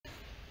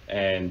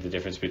and the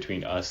difference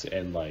between us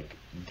and like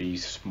the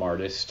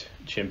smartest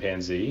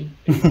chimpanzee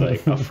is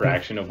like a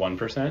fraction of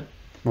 1%.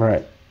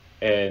 Right.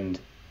 And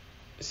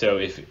so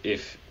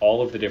if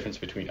all of the difference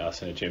between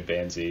us and a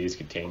chimpanzee is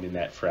contained in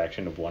that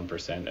fraction of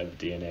 1% of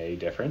DNA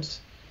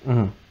difference,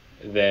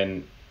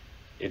 then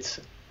it's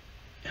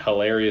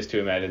hilarious to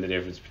imagine the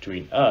difference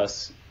between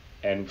us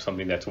and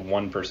something that's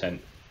 1%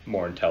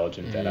 more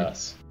intelligent than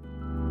us.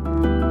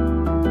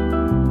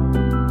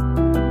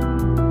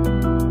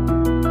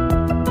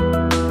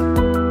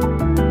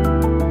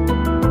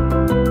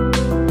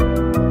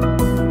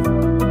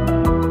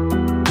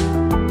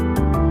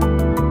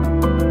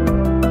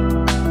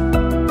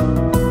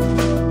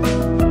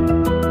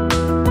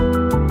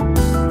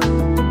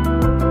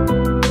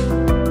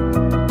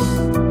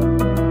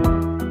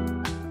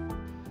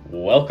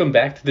 Welcome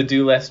back to the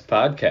Do Less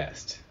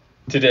podcast.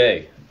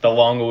 Today, the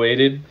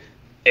long-awaited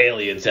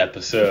Aliens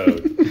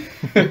episode.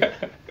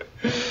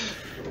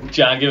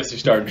 John, give us your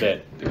start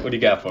bit. What do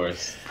you got for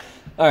us?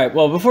 All right,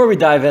 well, before we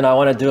dive in, I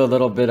want to do a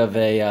little bit of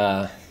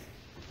a,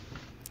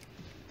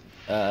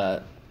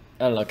 I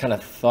don't know, kind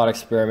of thought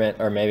experiment,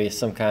 or maybe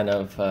some kind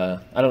of,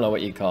 I don't know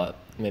what you call it,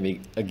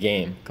 maybe a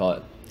game, call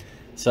it.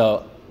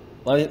 So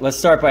let's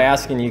start by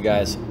asking you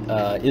guys,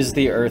 is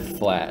the Earth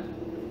flat?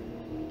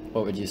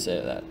 What would you say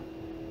to that?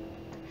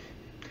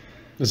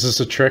 Is this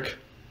a trick?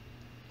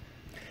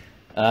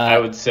 I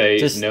would say no,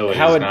 it is not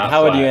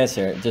How would you flat.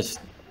 answer it? Just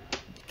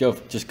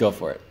go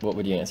for it. What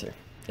would you answer?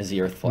 Is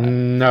the Earth flat?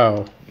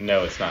 No.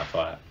 No, it's not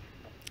flat.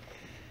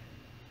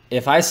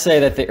 If I say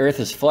that the Earth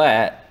is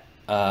flat,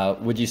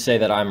 would you say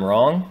that I'm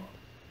wrong?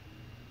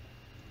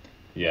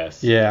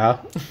 Yes. Yeah.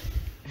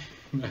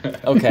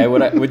 Okay,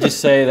 would you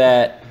say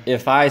that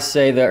if I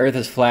say the Earth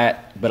is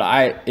flat,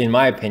 but in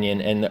my opinion,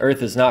 and the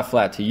Earth is not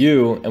flat to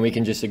you, and we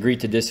can just agree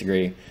to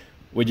disagree,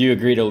 would you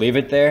agree to leave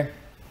it there?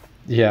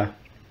 Yeah,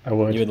 I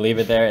would. You would leave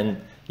it there, and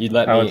you'd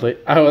let me...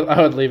 I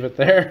would leave it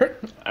there.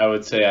 I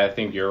would say I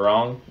think you're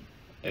wrong.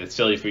 It's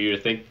silly for you to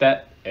think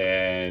that,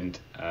 and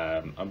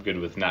I'm good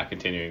with not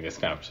continuing this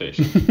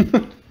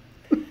conversation.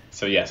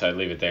 So yes, I'd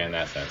leave it there in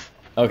that sense.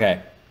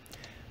 Okay.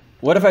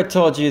 What if I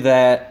told you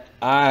that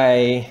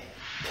I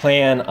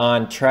plan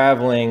on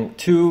traveling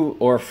to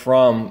or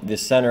from the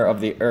center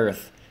of the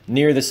Earth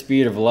near the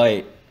speed of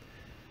light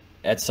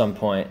at some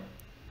point?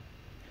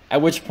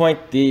 At which point,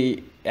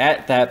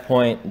 at that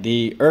point,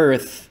 the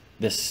Earth,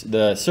 the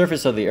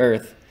surface of the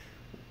Earth,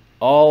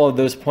 all of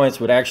those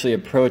points would actually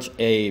approach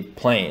a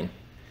plane,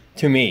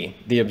 to me,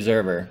 the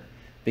observer,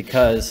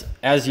 because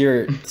as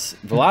your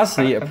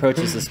velocity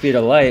approaches the speed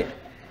of light,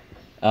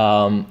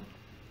 the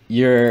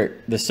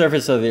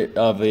surface of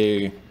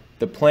the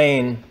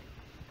plane,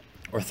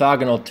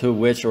 orthogonal to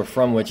which or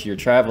from which you're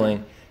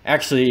traveling,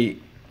 actually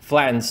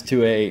flattens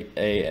to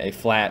a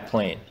flat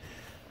plane.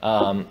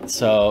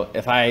 So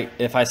if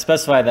I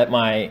specify that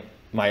my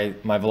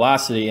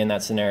velocity in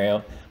that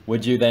scenario,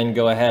 would you then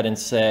go ahead and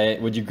say,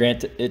 would you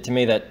grant it to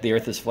me that the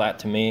Earth is flat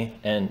to me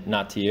and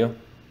not to you?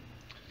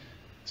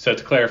 So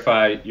to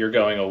clarify, you're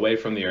going away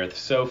from the Earth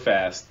so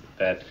fast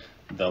that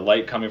the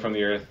light coming from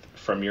the Earth,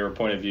 from your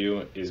point of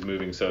view, is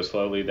moving so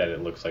slowly that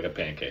it looks like a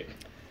pancake.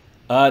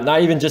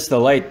 Not even just the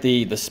light,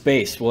 the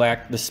space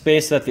the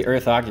space that the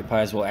Earth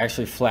occupies will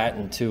actually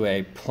flatten to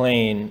a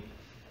plane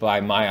by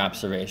my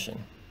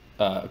observation.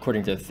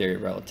 According to the theory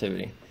of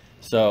relativity.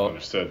 So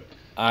understood.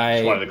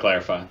 Just wanted to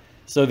clarify.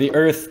 So the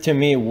Earth to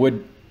me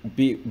would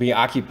be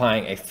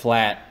occupying a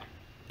flat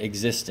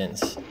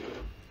existence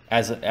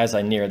as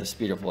I near the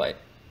speed of light.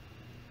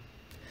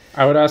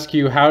 I would ask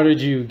you, how did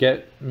you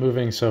get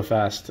moving so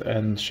fast,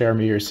 and share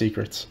me your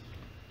secrets?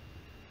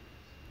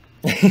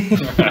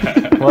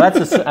 Well,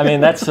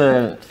 that's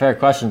a fair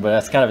question, but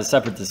that's kind of a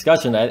separate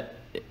discussion.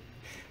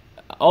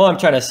 All I'm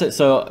trying to say,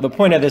 so the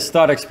point of this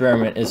thought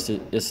experiment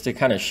is to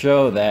kind of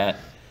show that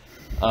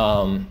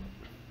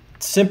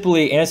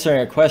simply answering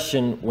a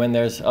question when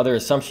there's other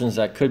assumptions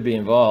that could be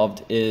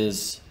involved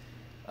is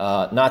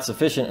not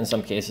sufficient in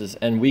some cases,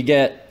 and we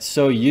get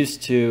so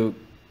used to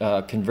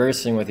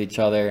conversing with each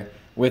other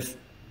with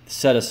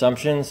set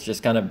assumptions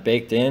just kind of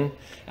baked in.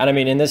 And I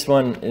mean, in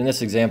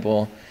this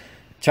example,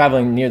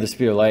 traveling near the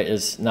speed of light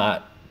is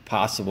not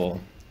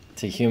possible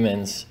to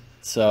humans.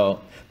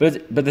 So,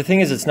 but the thing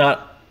is, it's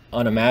not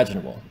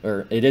unimaginable,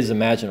 or it is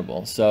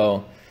imaginable.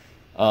 So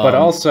but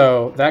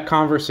also that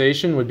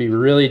conversation would be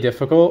really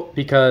difficult,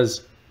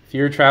 because if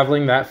you're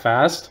traveling that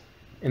fast,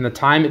 in the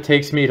time it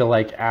takes me to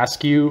like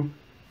ask you,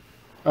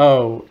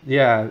 oh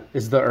yeah,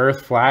 is the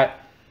Earth flat,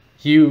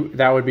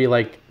 that would be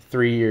like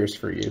 3 years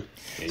for you.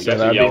 You so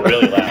have to yell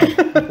really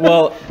loud.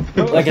 Well,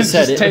 like I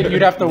said,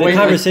 you'd have to wait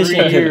like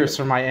 3 years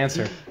for my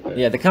answer.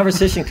 Yeah, the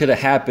conversation could have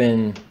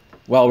happened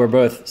while we're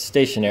both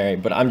stationary,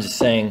 but I'm just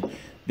saying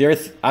the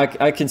Earth,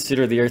 I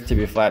consider the Earth to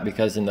be flat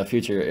because in the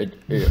future,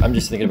 I'm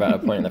just thinking about a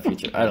point in the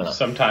future. I don't know.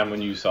 Sometime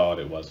when you saw it,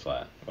 it was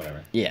flat.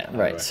 Whatever. Yeah,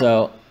 right.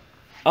 So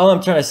all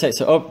I'm trying to say,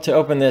 to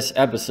open this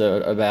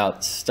episode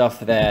about stuff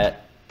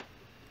that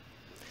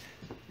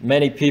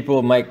many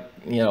people might,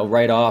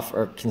 write off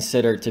or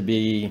consider to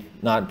be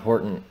not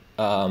important.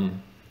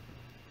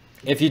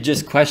 if you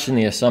just question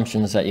the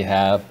assumptions that you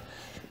have,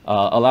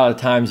 a lot of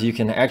times you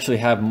can actually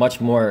have much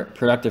more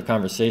productive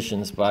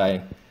conversations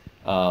by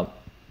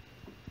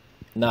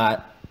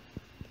not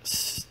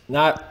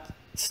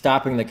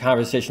stopping the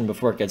conversation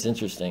before it gets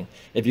interesting.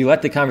 If you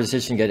let the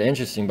conversation get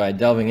interesting by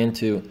delving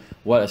into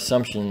what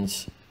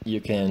assumptions you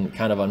can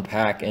kind of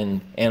unpack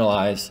and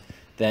analyze,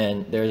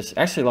 then there's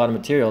actually a lot of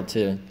material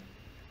to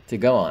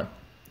go on.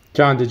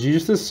 John, did you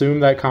just assume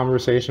that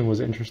conversation was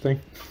interesting?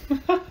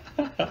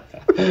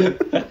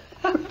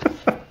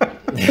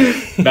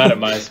 Not at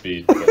my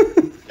speed.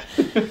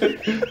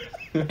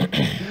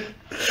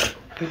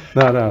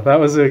 No, that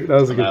was a good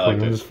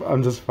point. it.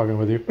 I'm just fucking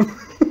with you.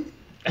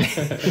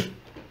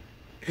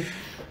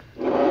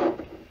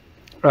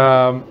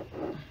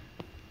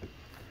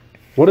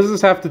 What does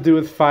this have to do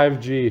with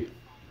 5G?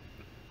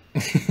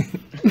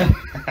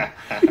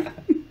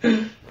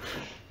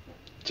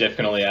 Jeff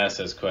can only ask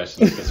those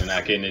questions because they're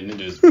not getting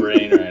into his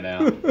brain right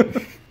now.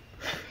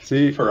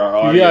 See, For our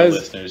audio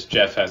listeners,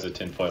 Jeff has a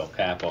tinfoil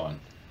cap on.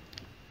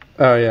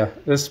 Oh yeah,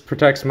 this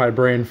protects my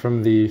brain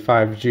from the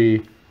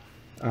 5G,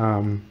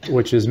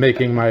 which is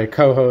making my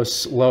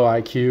co-hosts low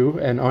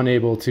IQ and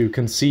unable to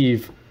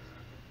conceive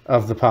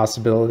of the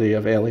possibility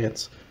of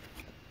aliens.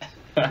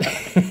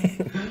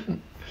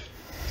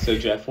 So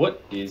Jeff,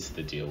 what is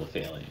the deal with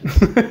aliens?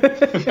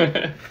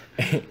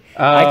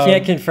 I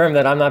can't confirm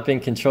that I'm not being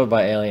controlled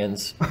by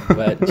aliens,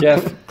 but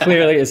Jeff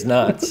clearly is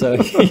not. So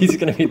he's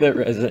going to be the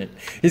resident.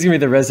 He's going to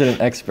be the resident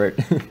expert.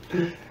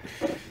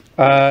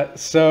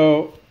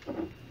 So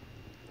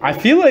I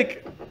feel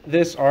like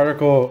this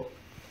article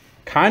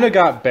kind of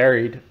got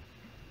buried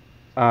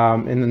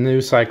in the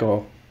news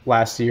cycle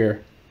last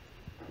year.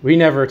 We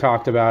never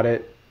talked about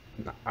it.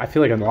 I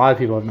feel like a lot of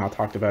people have not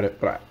talked about it,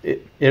 but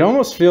it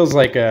almost feels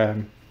like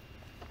a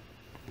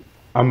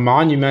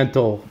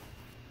monumental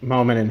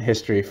moment in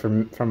history for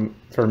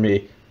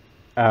me,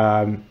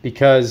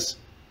 because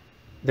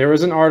there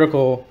was an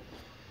article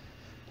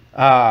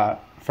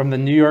from the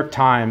New York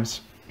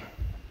Times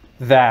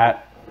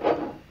that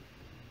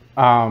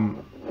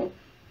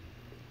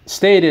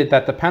stated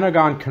that the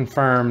Pentagon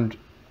confirmed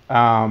 2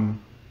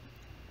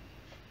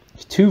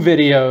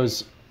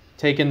 videos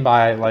taken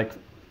by like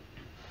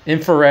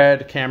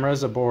infrared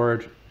cameras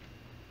aboard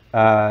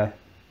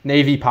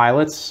Navy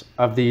pilots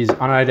of these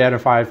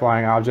unidentified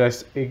flying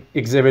objects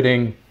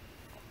exhibiting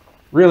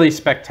really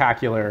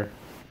spectacular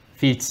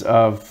feats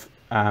of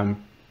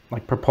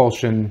like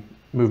propulsion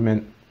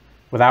movement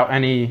without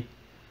any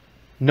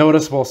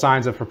noticeable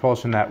signs of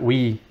propulsion that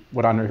we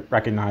would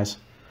recognize.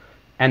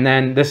 And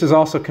then this is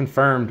also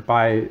confirmed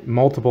by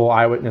multiple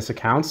eyewitness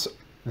accounts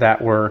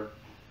that were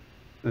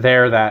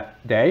there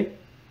that day.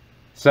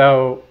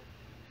 So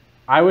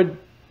I would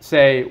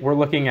say we're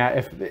looking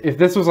at, if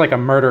this was like a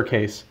murder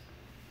case,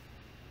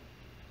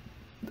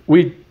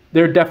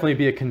 there'd definitely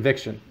be a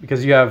conviction,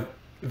 because you have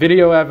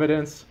video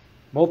evidence,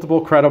 multiple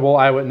credible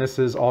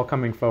eyewitnesses all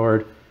coming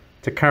forward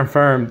to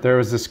confirm there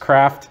was this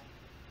craft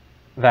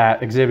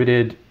that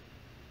exhibited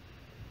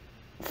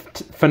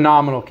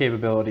phenomenal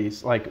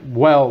capabilities, like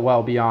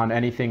well beyond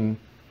anything,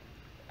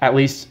 at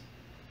least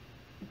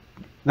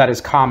that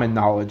is common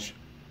knowledge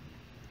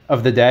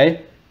of the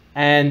day.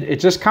 And it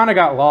just kind of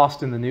got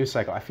lost in the news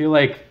cycle. I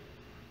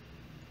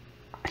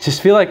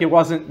just feel like it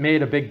wasn't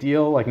made a big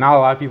deal. Like, not a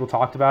lot of people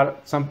talked about it.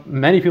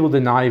 Many people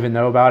did not even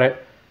know about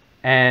it.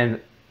 And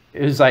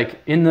it was like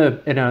in a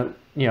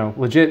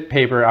legit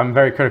paper. I'm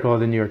very critical of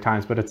the New York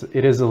Times, but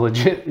it is a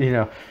legit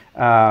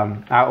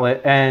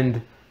outlet.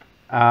 And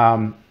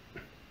I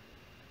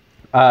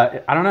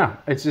don't know.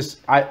 It's just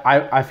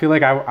I feel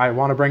like I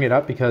want to bring it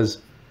up because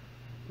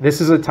this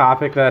is a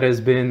topic that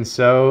has been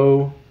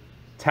so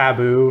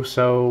taboo.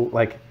 So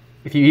like,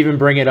 if you even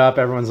bring it up,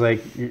 everyone's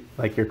like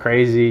you're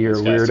crazy, you're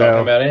a weirdo.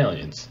 Talking about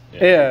aliens.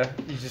 Yeah.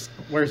 You just,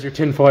 where's your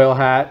tinfoil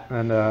hat?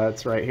 And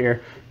it's right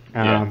here.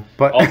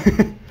 But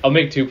I'll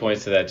make 2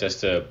 points to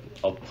that.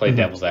 I'll play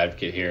devil's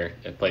advocate here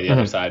and play the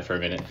other side for a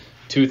minute.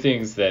 2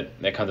 things that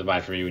come to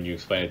mind for me when you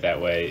explain it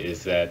that way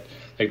is that,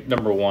 like,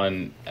 number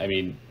one, I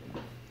mean,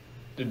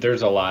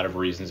 there's a lot of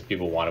reasons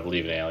people want to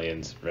believe in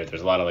aliens, right?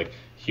 There's a lot of like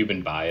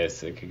human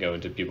bias that could go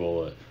into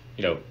people.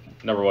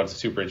 Number one, it's a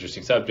super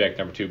interesting subject.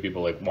 Number two,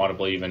 people like want to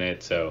believe in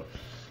it. So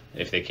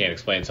if they can't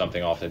explain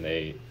something, often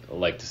they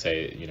like to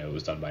say, it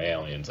was done by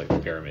aliens, like the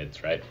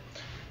pyramids, right?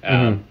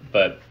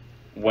 But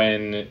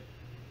when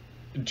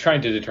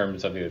trying to determine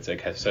something that's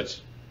like has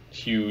such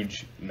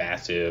huge,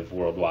 massive,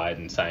 worldwide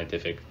and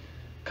scientific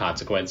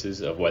consequences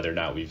of whether or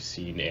not we've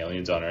seen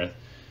aliens on Earth,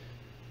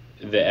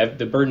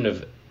 the burden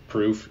of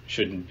proof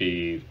shouldn't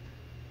be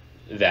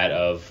that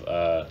of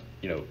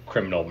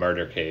criminal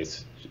murder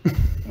case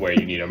where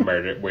you need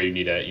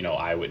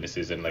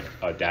eyewitnesses and like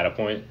a data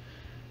point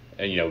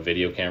and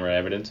video camera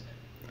evidence.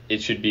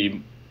 It should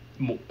be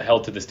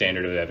held to the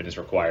standard of evidence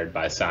required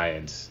by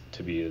science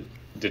to be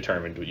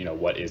determined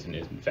what is and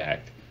isn't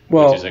fact,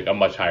 which is like a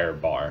much higher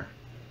bar.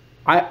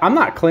 I'm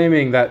not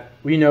claiming that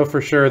we know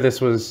for sure this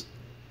was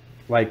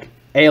like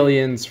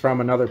aliens from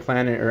another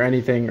planet or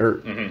anything,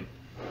 or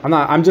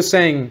I'm just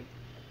saying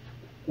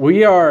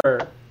we are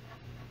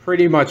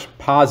pretty much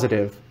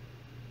positive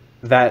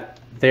that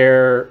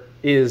there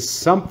is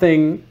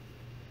something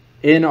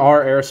in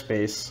our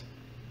airspace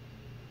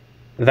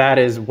that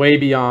is way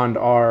beyond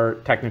our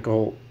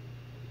technical,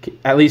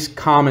 at least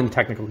common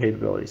technical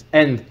capabilities.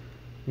 And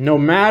no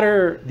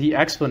matter the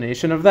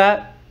explanation of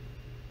that,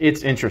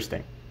 it's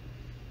interesting.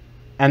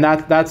 And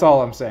that's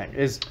all I'm saying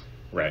is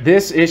right.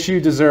 This issue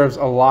deserves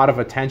a lot of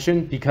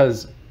attention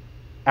because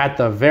at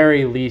the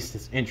very least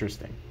it's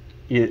interesting.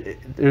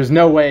 There's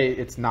no way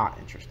it's not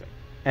interesting.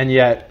 And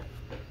yet,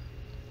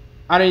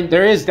 I mean,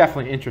 there is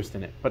definitely interest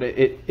in it, but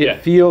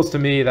it feels to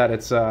me that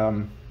it's I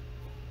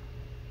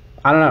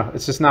don't know.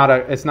 It's just not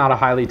a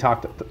highly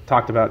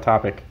talked about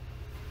topic.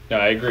 No,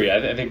 I agree.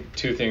 I think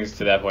two things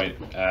to that point.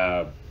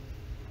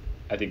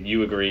 I think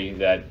you agree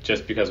that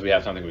just because we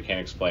have something we can't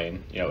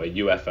explain, a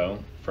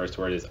UFO, first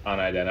word is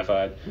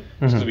unidentified,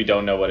 just because we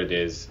don't know what it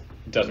is,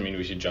 doesn't mean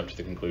we should jump to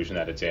the conclusion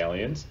that it's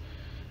aliens.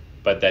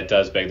 But that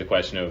does beg the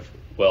question of,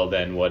 well,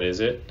 then what is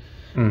it?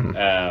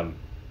 And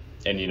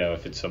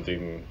if it's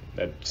something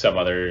that some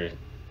other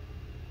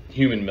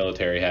human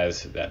military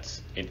has,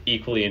 that's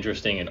equally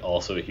interesting and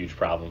also a huge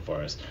problem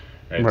for us,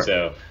 right?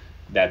 So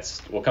that's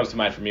what comes to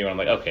mind for me when I'm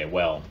like, okay,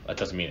 well, that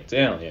doesn't mean it's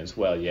aliens.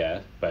 Well,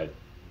 yeah, but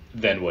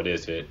then what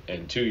is it?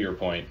 And to your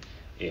point,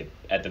 it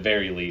at the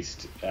very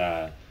least,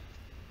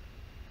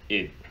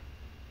 it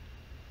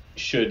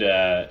should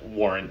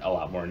warrant a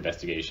lot more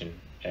investigation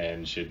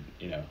and should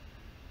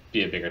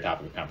be a bigger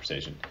topic of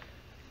conversation.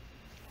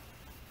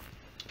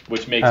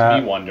 Which makes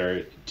me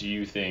wonder, do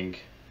you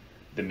think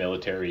the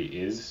military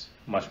is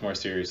much more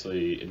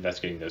seriously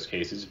investigating those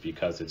cases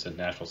because it's a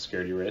national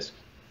security risk?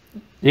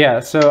 Yeah,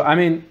 so I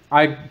mean,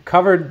 I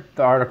covered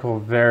the article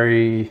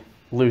very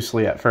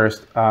loosely at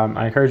first.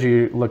 I encourage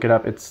you to look it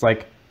up. It's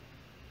like,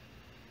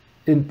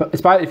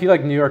 if you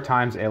like New York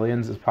Times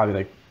aliens, it's probably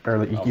like, or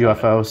like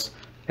UFOs.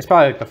 It's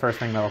probably like the first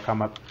thing that will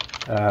come up.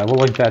 We'll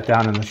link that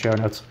down in the show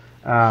notes.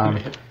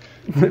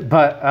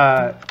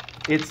 But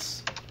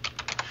it's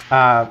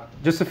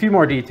just a few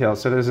more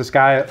details. So there's this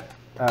guy,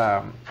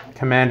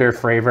 Commander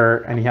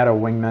Fravor, and he had a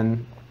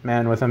wingman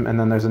man with him, and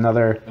then there's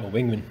another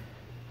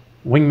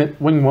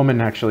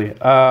wingwoman actually.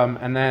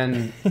 And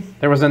then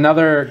there was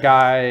another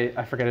guy,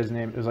 I forget his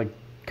name. It was like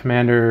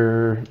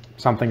Commander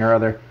something or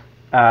other,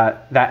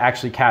 that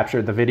actually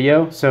captured the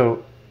video.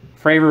 So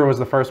Fravor was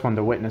the first one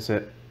to witness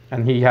it,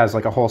 and he has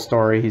like a whole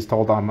story he's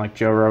told on like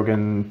Joe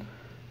Rogan,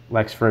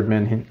 Lex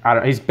Fridman.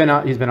 He's been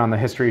on the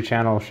History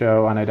Channel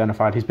show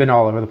Unidentified. He's been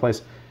all over the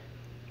place,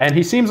 and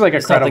he seems like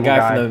a credible guy.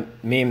 It's not the guy from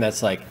the meme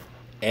that's like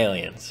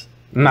aliens.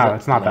 No,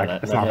 it's not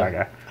that. It's not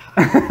that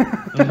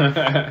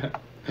guy.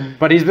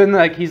 But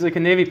he's like a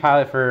Navy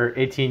pilot for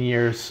 18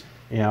 years.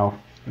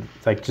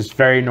 It's like just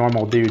very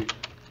normal dude,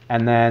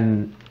 and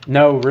then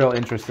no real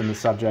interest in the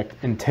subject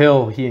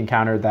until he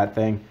encountered that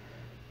thing,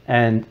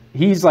 and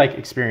he's like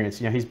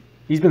experienced.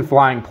 He's been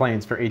flying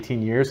planes for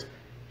 18 years.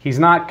 He's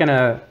not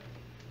gonna,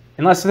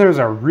 unless there's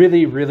a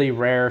really, really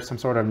rare, some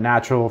sort of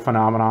natural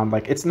phenomenon,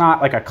 like it's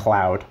not like a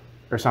cloud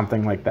or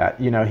something like that.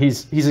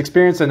 He's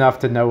experienced enough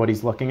to know what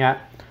he's looking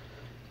at.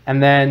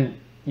 And then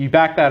you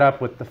back that up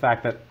with the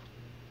fact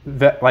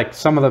that like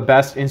some of the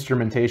best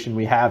instrumentation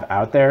we have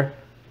out there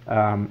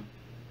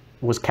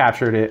was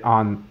captured it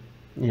on,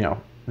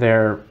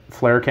 their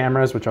flare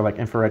cameras, which are like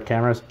infrared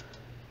cameras.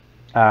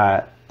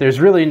 There's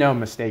really no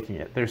mistaking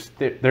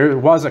it. There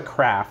was a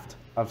craft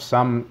of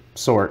some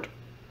sort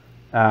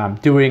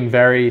doing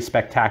very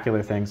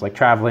spectacular things, like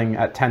traveling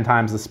at 10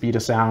 times the speed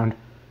of sound,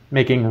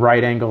 making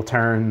right angle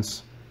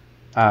turns,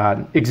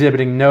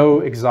 exhibiting no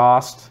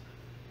exhaust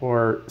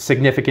or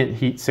significant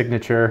heat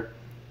signature.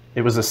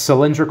 It was a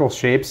cylindrical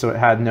shape, so it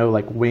had no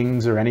like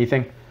wings or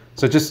anything.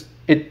 So just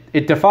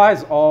it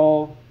defies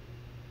all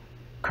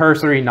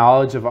cursory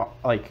knowledge of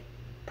like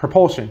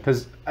propulsion,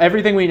 because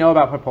everything we know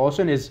about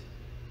propulsion is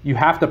you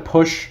have to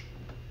push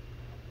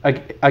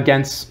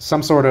against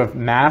some sort of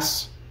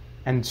mass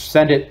and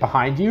send it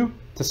behind you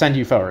to send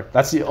you forward.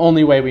 That's the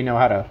only way we know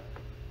how to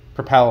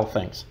propel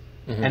things.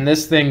 And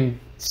this thing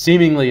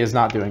seemingly is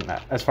not doing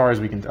that, as far as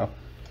we can tell.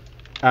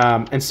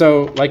 And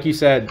so, like you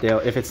said, Dale,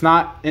 if it's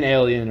not an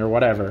alien or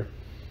whatever,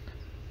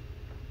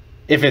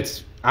 if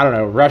it's, I don't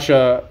know,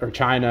 Russia or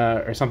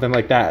China or something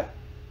like that,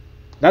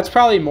 that's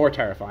probably more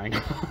terrifying,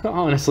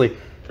 honestly.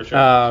 For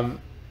sure.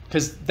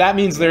 Because that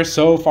means they're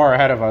so far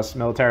ahead of us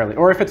militarily.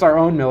 Or if it's our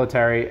own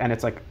military and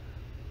it's like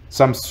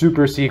some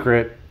super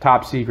secret,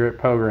 top secret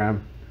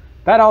program,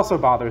 that also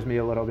bothers me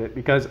a little bit,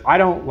 because I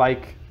don't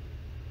like,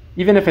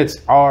 even if it's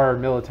our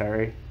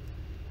military,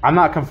 I'm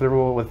not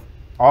comfortable with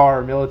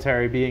our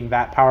military being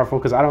that powerful,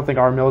 because I don't think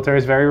our military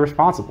is very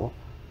responsible.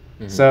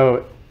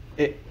 So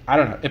I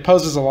don't know. It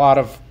poses a lot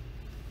of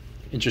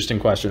interesting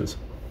questions.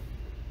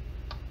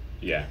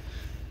 Yeah.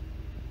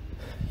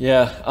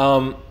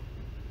 Yeah.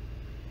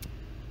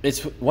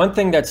 It's one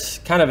thing that's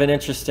kind of an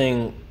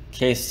interesting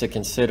case to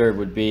consider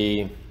would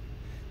be,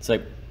 it's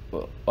like,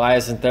 why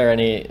isn't there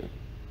any,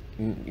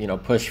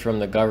 push from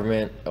the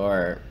government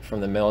or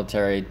from the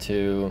military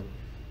to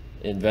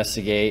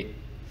investigate?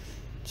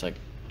 It's like,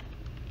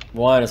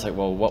 one, it's like,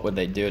 well, what would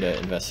they do to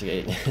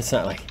investigate? It's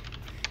not like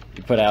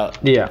you put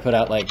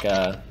out like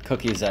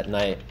cookies at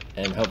night,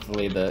 and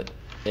hopefully the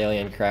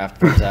alien craft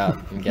comes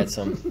out and gets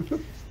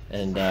them,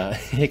 and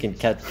you can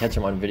catch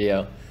them on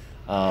video.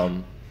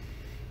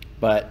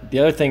 But the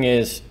other thing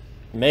is,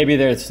 maybe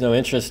there's no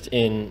interest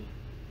in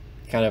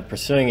kind of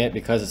pursuing it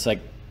because it's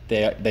like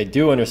they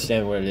do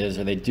understand what it is,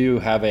 or they do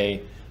have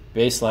a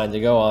baseline to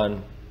go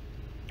on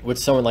with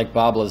someone like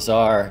Bob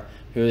Lazar,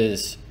 who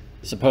is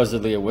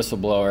supposedly a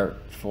whistleblower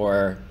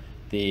for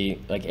the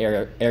like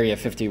Area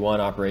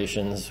 51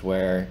 operations,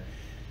 where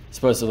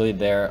supposedly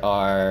there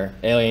are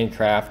alien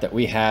craft that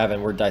we have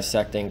and we're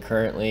dissecting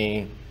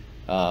currently,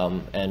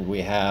 and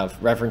we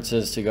have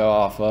references to go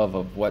off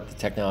of what the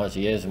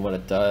technology is and what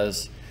it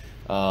does.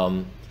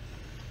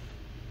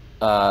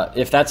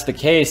 If that's the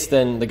case,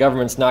 then the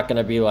government's not going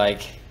to be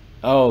like,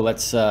 oh,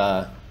 let's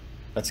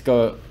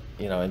go,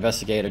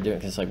 investigate or do it,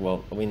 because like,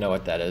 well, we know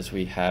what that is,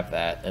 we have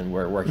that, and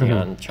we're working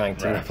on trying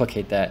to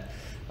replicate that.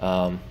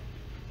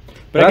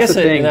 But I guess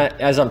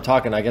as I'm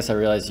talking, I guess I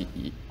realize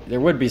there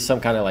would be some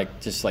kind of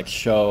like just like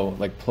show,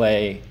 like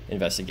play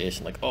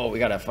investigation, like, oh, we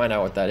got to find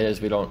out what that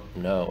is. We don't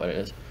know what it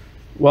is.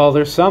 Well,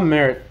 there's some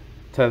merit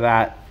to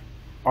that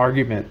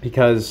argument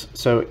because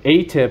so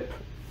ATIP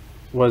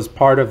was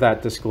part of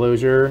that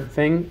disclosure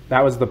thing.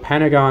 That was the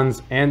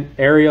Pentagon's and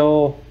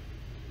aerial.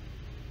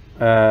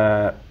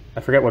 I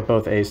forget what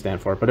both A's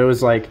stand for, but it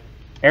was like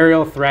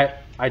Aerial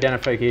Threat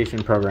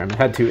Identification Program. It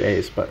had two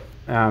A's, but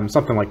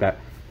something like that.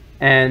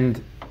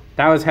 And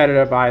that was headed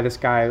up by this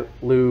guy,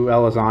 Lou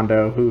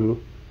Elizondo,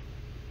 who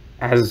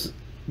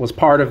was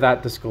part of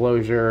that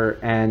disclosure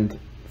and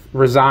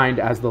resigned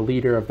as the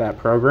leader of that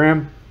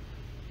program.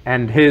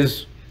 And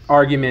his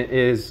argument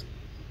is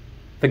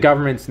the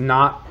government's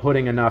not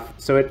putting enough.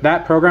 So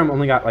that program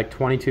only got like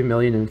 22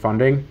 million in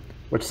funding,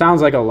 which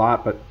sounds like a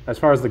lot, but as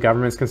far as the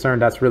government's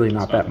concerned, that's really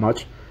not that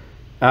much.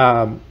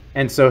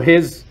 And so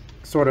his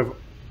sort of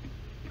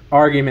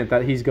argument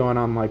that he's going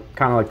on like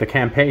kind of like the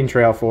campaign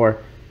trail for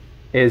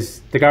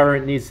is the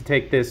government needs to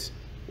take this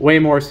way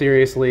more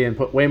seriously and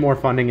put way more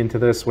funding into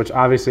this, which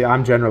obviously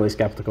I'm generally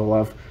skeptical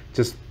of,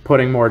 just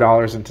putting more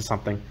dollars into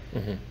something.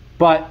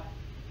 But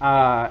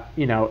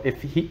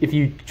if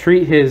you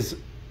treat his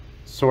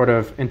sort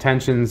of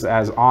intentions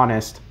as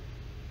honest,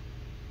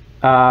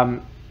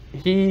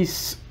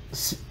 he's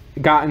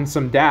gotten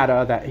some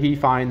data that he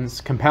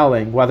finds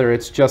compelling, whether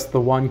it's just the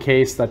one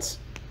case that's,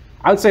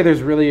 I would say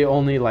there's really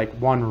only like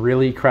one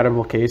really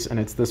credible case, and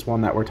it's this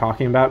one that we're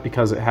talking about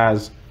because it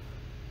has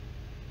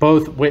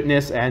both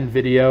witness and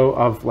video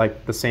of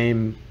like the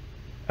same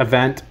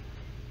event,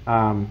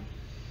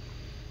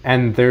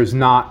 and there's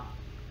not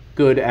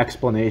good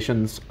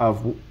explanations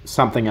of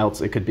something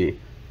else it could be.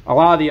 A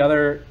lot of the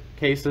other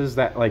cases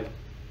that like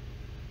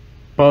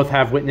both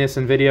have witness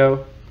and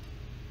video,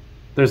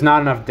 there's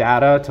not enough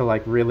data to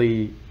like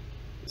really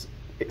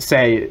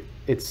say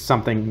it's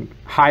something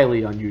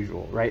highly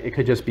unusual, right? It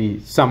could just be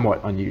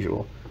somewhat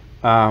unusual.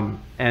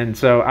 And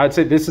so I would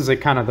say this is a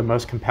kind of the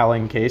most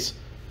compelling case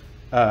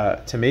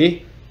to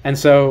me. And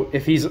so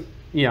if he's,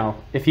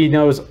 if he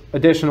knows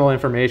additional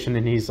information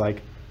and he's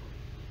like,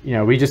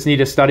 we just need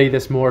to study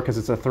this more because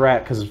it's a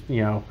threat, because,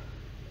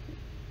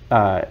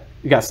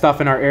 we got stuff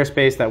in our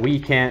airspace that we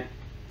can't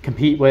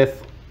compete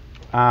with,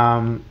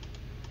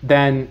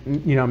 then,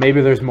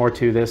 maybe there's more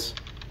to this.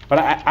 But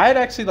I'd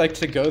actually like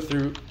to go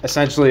through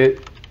essentially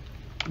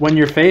when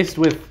you're faced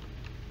with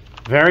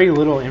very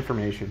little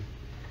information,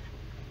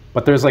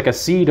 but there's like a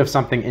seed of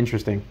something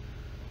interesting.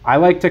 I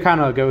like to kind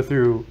of go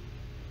through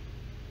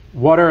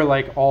what are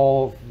like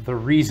all the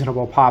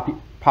reasonable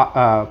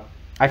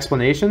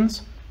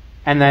explanations,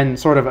 and then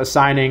sort of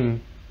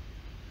assigning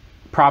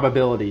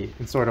probability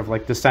in sort of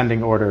like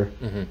descending order.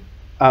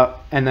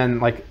 And then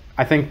like,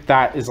 I think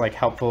that is like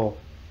helpful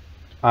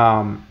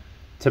to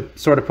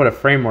sort of put a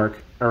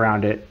framework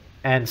around it.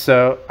 And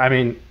so, I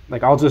mean,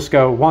 like I'll just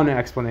go, one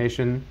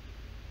explanation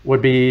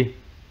would be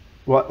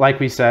what, like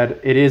we said,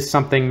 it is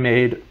something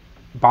made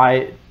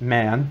by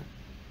man,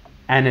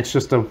 and it's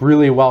just a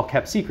really well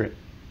kept secret.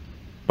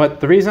 But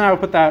the reason I would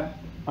put that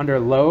under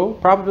low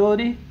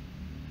probability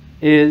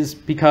is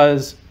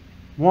because,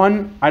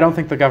 one, I don't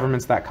think the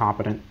government's that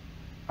competent.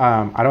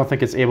 I don't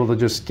think it's able to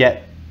just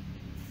get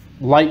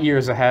light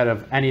years ahead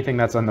of anything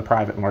that's on the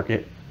private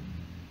market,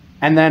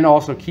 and then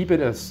also keep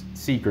it a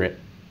secret.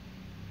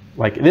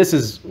 Like, this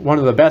is one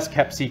of the best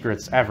kept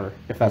secrets ever,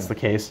 if that's the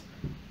case.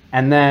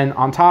 And then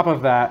on top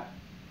of that,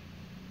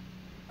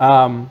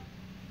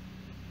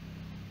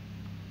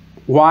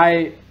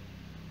 why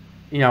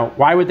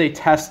would they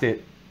test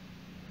it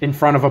in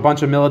front of a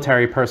bunch of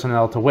military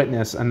personnel to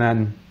witness and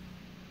then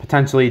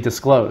potentially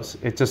disclose?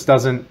 It just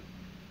doesn't,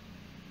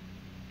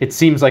 it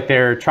seems like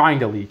they're trying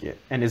to leak it.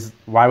 And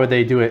why would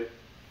they do it?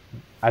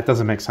 That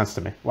doesn't make sense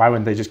to me. Why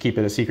wouldn't they just keep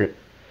it a secret?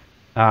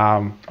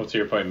 What's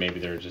your point? Maybe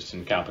they're just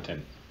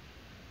incompetent.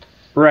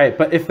 Right,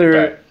 but if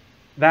they're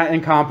that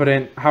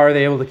incompetent, how are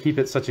they able to keep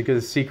it such a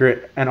good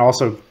secret and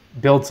also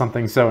build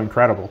something so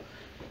incredible?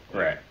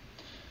 Right.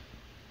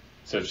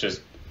 So it's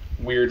just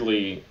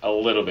weirdly a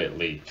little bit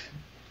leaked.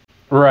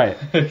 Right.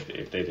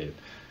 if they did.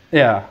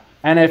 Yeah.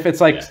 And if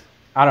it's like, Yeah.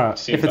 I don't know,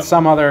 Seems if it's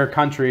some other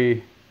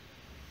country,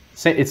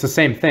 it's the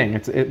same thing.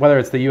 Whether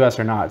it's the U.S.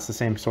 or not, it's the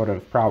same sort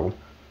of problem.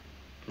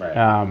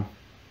 Right.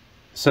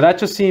 So that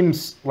just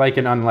seems like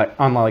an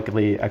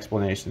unlikely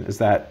explanation, is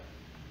that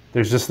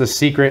there's just this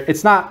secret.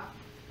 It's not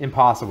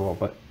impossible,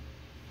 but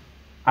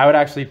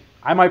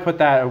I might put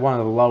that at one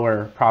of the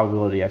lower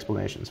probability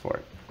explanations for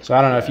it. So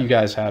I don't know if you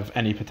guys have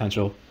any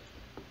potential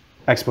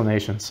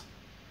explanations.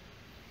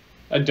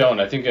 I don't.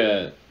 I think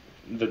the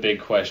big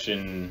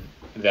question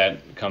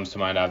that comes to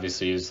mind,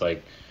 obviously, is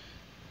like,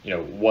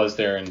 was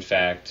there in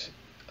fact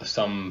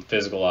some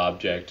physical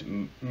object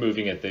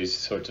moving at these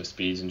sorts of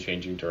speeds and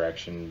changing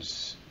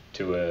directions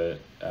to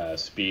a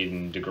speed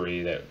and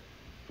degree that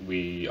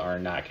we are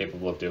not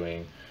capable of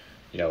doing,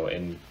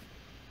 and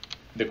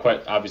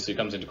obviously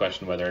comes into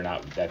question whether or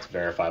not that's a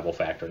verifiable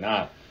fact or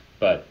not.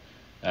 But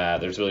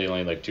there's really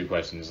only like two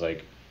questions,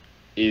 like,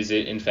 is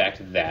it in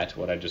fact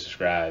what I just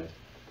described?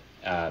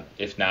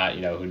 If not,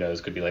 who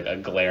knows, could be like a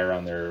glare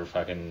on their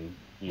fucking,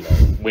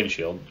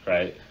 windshield,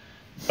 right?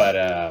 But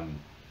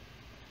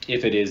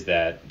if it is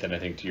that, then I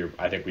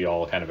think we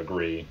all kind of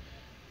agree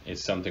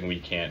it's something we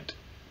can't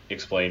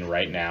explain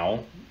right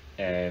now,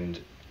 and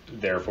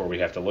therefore we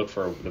have to look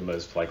for the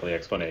most likely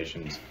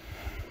explanations.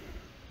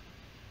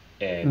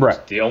 And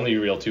the only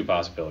real two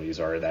possibilities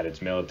are that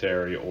it's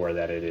military or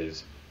that it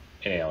is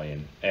an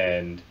alien,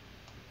 and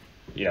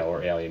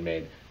or alien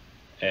made.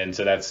 And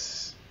so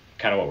that's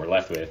kind of what we're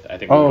left with. I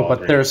think.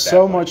 But there's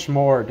so much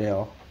more,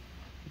 Dale.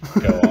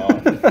 Go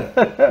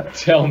on.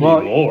 Tell me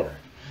more.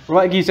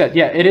 Like you said,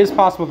 yeah, it is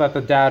possible that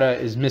the data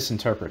is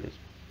misinterpreted.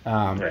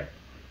 Right.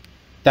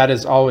 That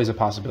is always a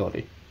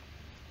possibility.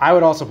 I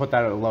would also put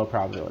that at a low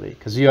probability,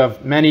 because you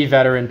have many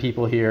veteran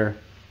people here,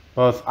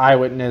 both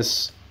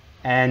eyewitness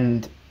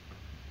and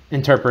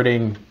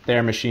interpreting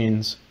their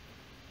machines.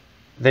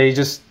 They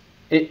just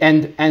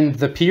and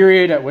the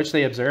period at which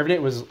they observed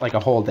it was like a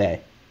whole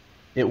day.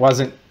 It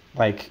wasn't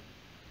like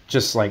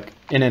just like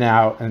in and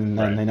out, and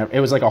then it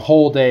was like a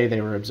whole day they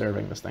were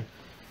observing this thing.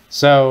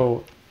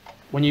 So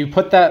when you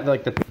put that,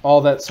 like all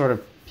that sort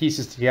of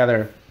pieces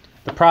together,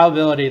 the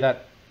probability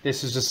that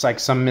this is just like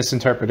some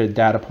misinterpreted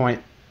data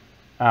point,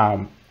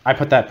 I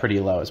put that pretty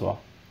low as well.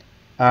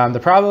 The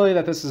probability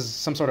that this is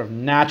some sort of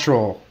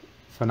natural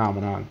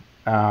phenomenon,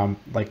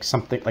 like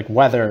something like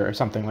weather or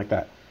something like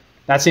that,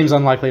 that seems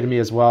unlikely to me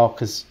as well,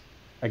 because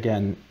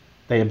again,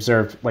 they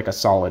observed like a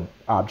solid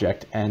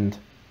object and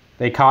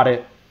they caught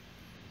it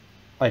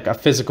like a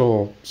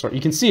physical sort.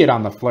 You can see it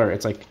on the FLIR.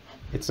 It's like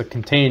it's a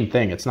contained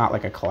thing. It's not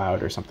like a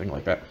cloud or something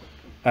like that.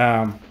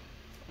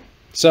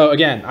 So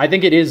again, I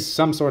think it is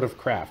some sort of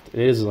craft. It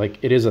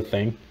is a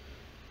thing.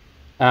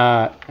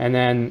 And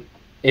then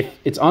if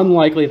it's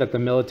unlikely that the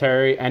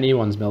military,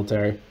 anyone's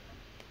military,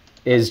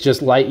 is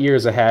just light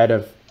years ahead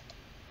of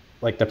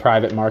like the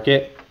private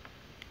market.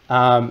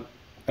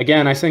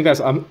 Again, I think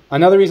that's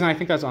another reason I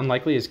think that's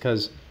unlikely is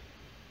because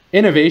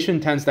innovation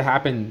tends to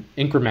happen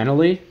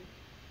incrementally.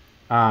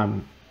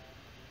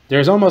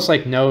 There's almost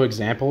like no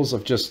examples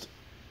of just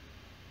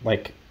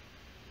like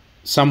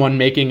someone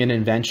making an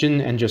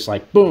invention and just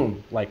like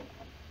boom, like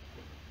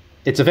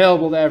it's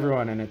available to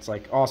everyone and it's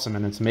like awesome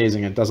and it's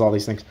amazing and it does all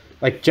these things.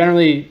 Like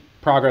generally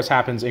progress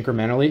happens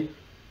incrementally,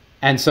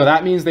 and so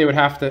that means they would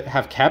have to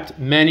have kept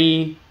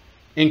many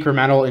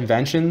incremental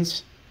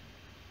inventions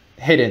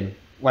hidden.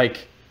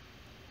 Like,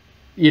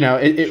 sure.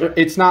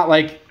 It's not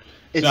like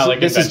it's not like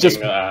this is just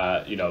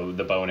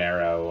the bow and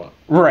arrow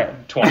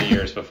 20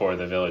 years before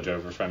the village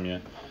over from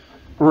you.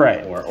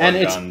 Right. Or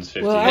and guns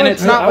 50 well, years. and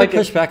it's not I would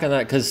push back on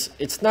that, because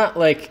it's not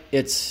like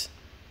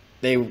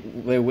they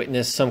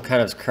witnessed some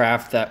kind of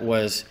craft that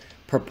was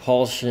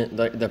propulsion.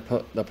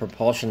 The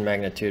propulsion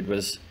magnitude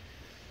was,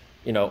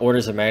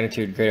 orders of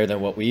magnitude greater than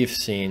what we've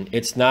seen.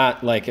 It's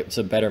not like it's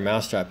a better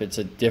mousetrap. It's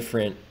a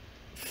different.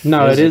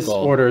 No, it is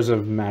orders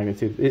of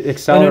magnitude. It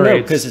accelerates.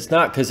 No, because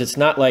it's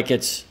not like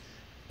it's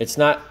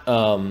not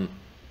the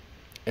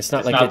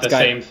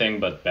same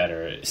thing but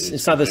better.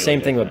 It's not the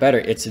same thing but better.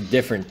 It's a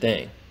different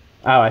thing.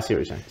 Oh, I see what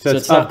you're saying. So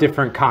it's of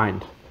different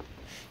kind.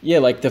 Yeah,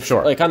 like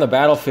like on the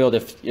battlefield,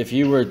 if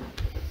you were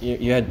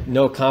you had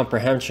no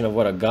comprehension of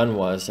what a gun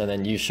was, and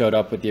then you showed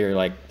up with your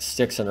like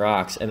sticks and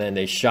rocks, and then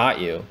they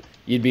shot you,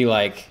 you're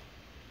like,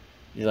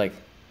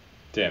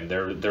 damn,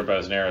 their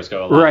bows and arrows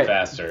go a lot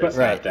faster. But, it's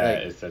not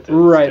that. It's that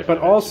but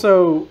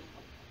also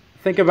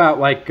think about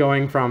like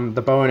going from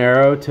the bow and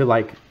arrow to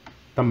like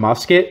the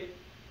musket.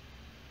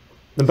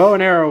 The bow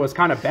and arrow was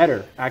kind of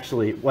better,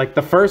 actually. Like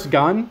the first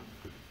gun,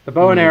 the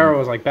bow and arrow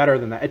was like better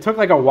than that. It took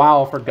like a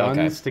while for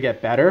guns to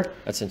get better.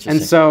 That's interesting.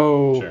 And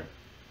so,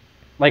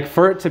 like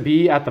for it to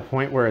be at the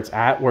point where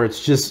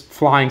it's just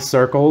flying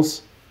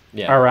circles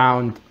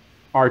around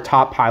our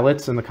top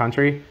pilots in the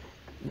country,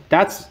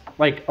 that's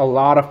like a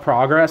lot of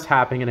progress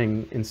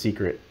happening in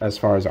secret, as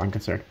far as I'm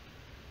concerned.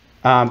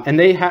 And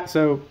they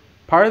so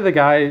part of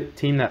the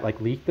team that like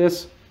leaked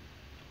this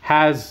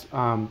has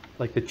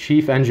like the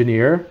chief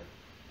engineer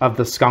of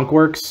the Skunk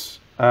Works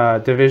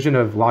division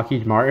of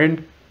Lockheed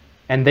Martin,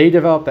 and they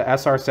developed the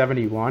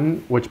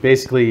SR-71, which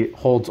basically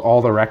holds all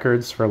the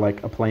records for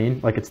like a plane.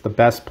 Like it's the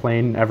best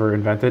plane ever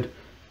invented.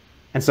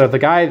 And so the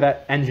guy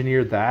that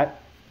engineered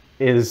that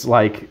is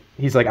like,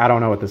 he's like, I don't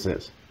know what this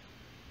is.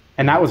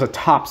 And that was a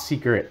top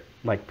secret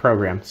like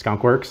program,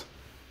 Skunk Works.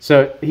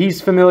 So he's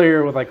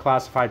familiar with like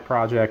classified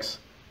projects.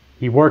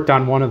 He worked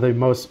on one of the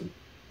most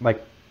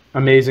like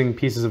amazing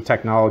pieces of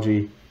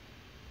technology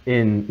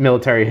in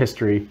military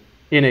history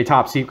in a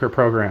top secret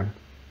program.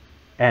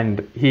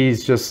 And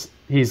he's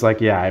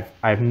like, yeah,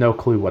 I have no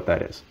clue what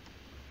that is.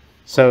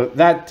 So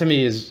that to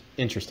me is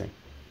interesting.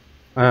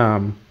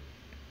 And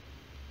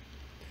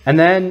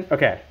then,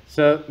 okay,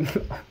 so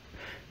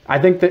I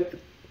think that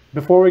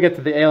before we get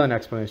to the alien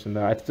explanation,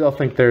 though, I still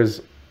think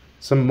there's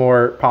some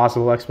more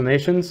possible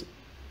explanations.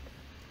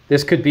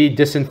 This could be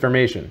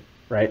disinformation,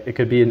 right? It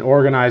could be an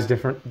organized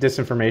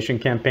disinformation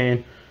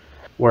campaign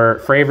where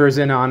Fravor's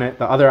in on it,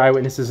 the other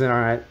eyewitnesses in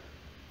on it,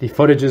 the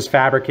footage is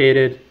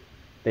fabricated.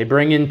 They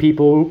bring in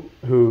people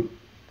who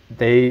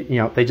they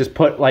just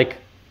put like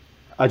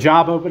a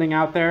job opening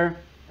out there,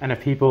 and if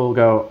people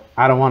go,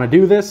 I don't want to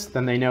do this,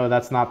 then they know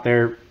that's not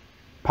their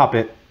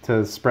puppet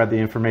to spread the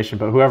information.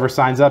 But whoever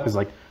signs up is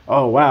like,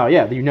 oh wow,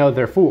 yeah,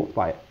 they're fooled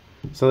by it.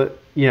 So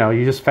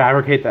you just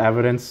fabricate the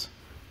evidence,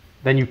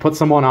 then you put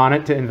someone on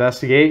it to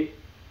investigate,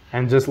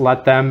 and just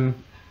let them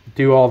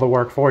do all the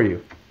work for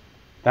you.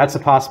 That's a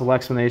possible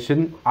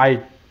explanation.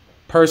 I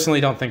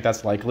personally don't think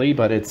that's likely,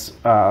 but it's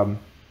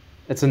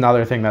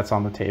another thing that's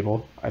on the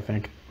table, I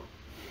think.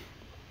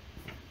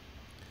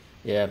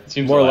 Yeah,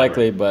 seems more elaborate.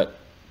 likely, but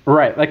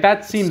right, like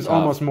that seems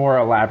almost more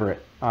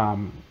elaborate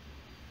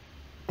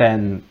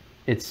than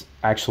it's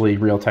actually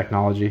real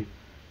technology.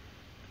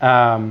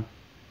 And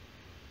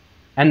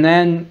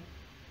then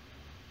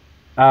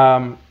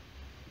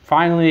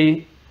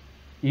finally,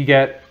 you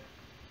get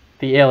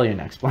the alien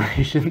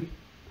explanation.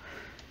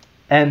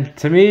 And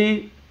to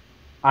me,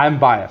 I'm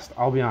biased.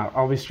 I'll be honest.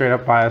 I'll be straight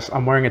up biased.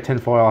 I'm wearing a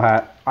tinfoil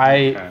hat.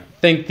 I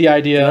think the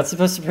idea... That's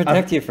supposed to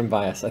protect you from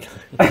bias. The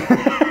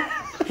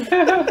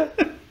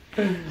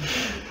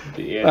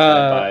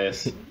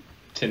anti-bias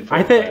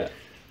tinfoil hat.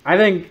 I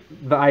think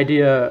the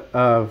idea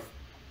of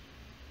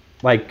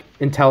like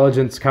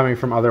intelligence coming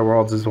from other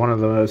worlds is one of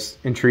the most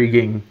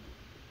intriguing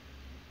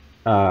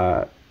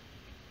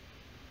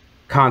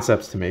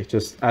concepts to me.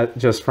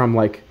 Just from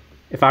like,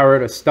 if I were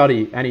to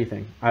study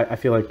anything, I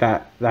feel like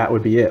that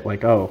would be it.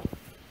 Like, oh,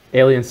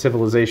 alien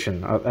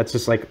civilization. That's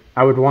just like,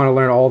 I would want to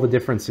learn all the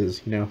differences.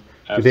 Do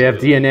they have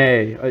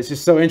DNA? It's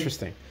just so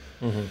interesting.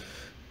 Mm-hmm.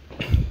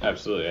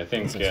 Absolutely. I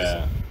think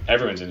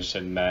everyone's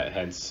interested in that,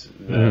 hence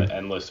the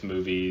endless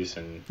movies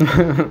and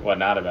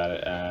whatnot about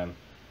it.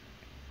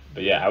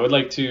 But yeah, I would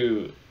like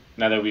to,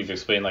 now that we've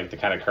explained like the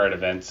kind of current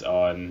events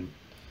on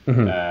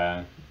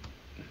the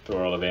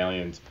world of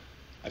aliens,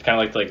 I'd kind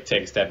of like to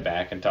take a step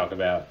back and talk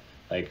about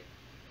like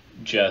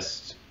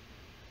just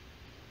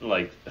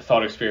like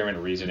thought experiment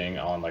reasoning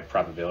on like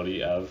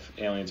probability of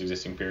aliens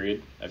existing,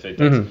 period. I think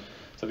that's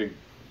something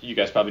you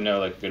guys probably know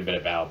like a good bit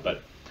about,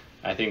 but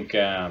I think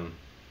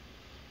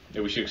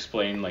we should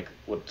explain like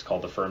what's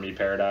called the Fermi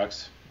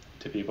paradox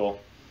to people,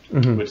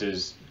 which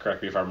is,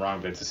 correct me if I'm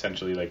wrong, but it's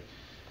essentially like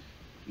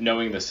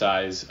knowing the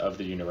size of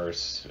the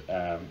universe,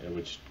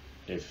 which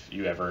if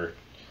you ever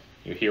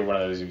hear one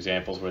of those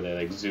examples where they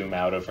like zoom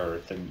out of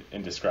Earth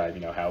and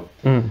describe how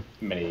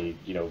many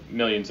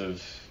millions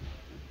of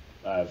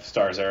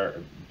stars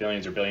are,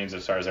 billions or billions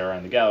of stars are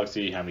around the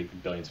galaxy, how many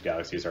billions of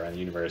galaxies are around the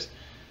universe.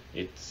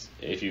 It's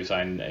if you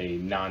assign a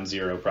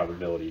non-zero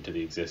probability to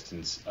the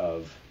existence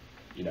of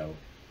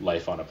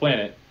life on a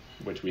planet,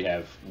 which we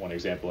have one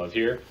example of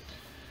here,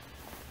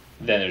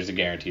 then there's a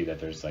guarantee that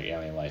there's like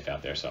alien life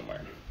out there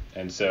somewhere.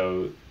 And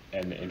so,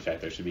 and in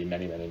fact there should be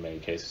many, many, many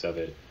cases of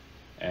it.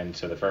 And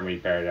so the Fermi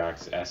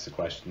paradox asks the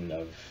question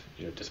of,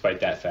 despite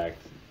that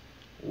fact,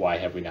 why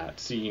have we not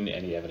seen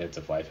any evidence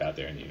of life out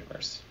there in the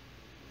universe?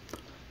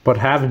 But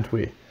haven't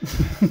we?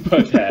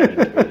 But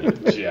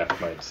haven't we,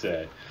 Jeff might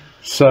say.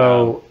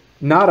 So,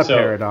 not a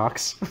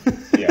paradox.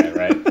 Yeah,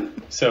 right.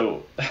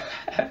 So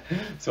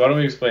why don't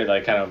we explain,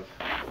 like, kind of,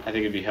 I think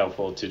it'd be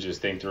helpful to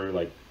just think through,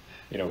 like,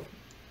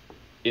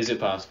 is it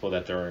possible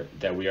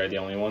that we are the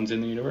only ones in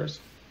the universe?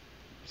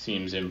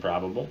 Seems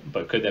improbable,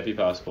 but could that be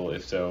possible?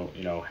 If so,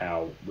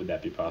 how would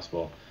that be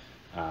possible?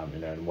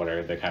 And what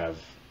are the kind of,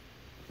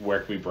 where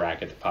can we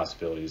bracket the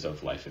possibilities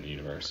of life in the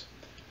universe?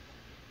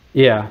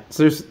 Yeah,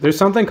 so there's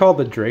something called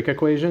the Drake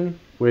equation,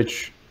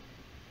 which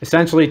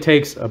essentially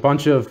takes a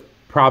bunch of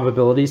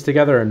probabilities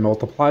together and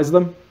multiplies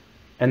them,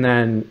 and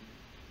then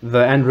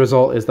the end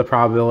result is the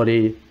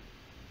probability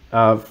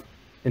of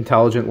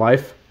intelligent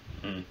life.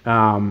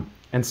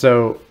 And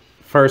so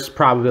first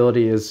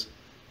probability is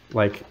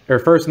like, or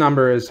first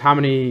number is how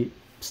many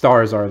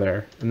stars are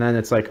there, and then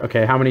it's like,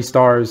 okay, how many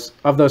stars,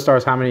 of those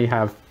stars, how many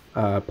have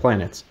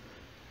planets,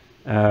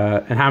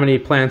 and how many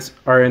planets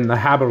are in the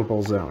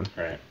habitable zone,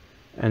 right?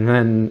 And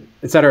then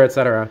et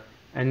cetera,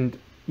 and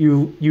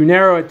you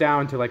narrow it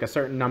down to like a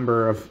certain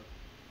number of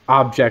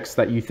objects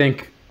that you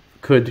think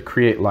could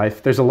create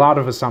life. There's a lot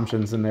of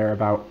assumptions in there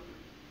about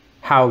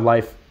how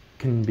life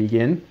can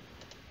begin.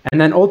 And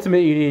then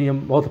ultimately you need to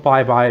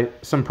multiply by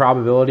some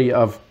probability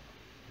of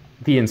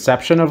the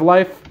inception of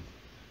life,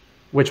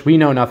 which we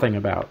know nothing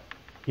about.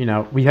 You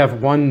know, we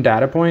have one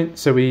data point,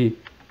 so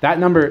that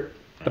number,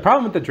 the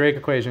problem with the Drake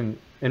equation,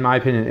 in my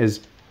opinion, is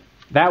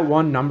that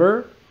one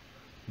number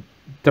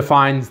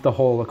defines the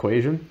whole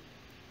equation.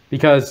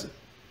 Because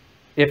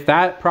if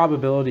that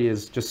probability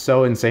is just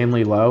so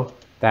insanely low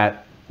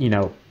that, you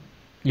know,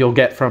 you'll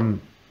get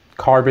from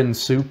carbon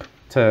soup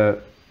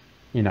to,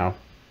 you know,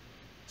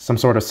 some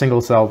sort of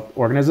single-celled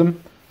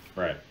organism,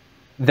 right,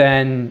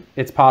 then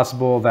it's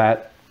possible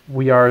that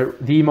we are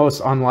the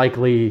most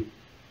unlikely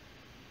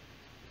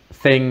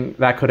thing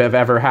that could have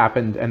ever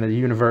happened, and the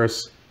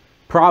universe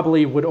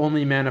probably would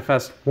only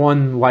manifest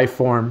one life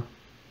form,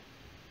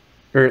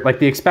 or like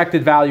the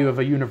expected value of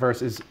a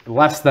universe is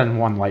less than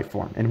one life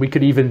form, and we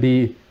could even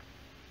be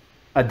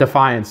a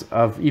defiance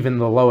of even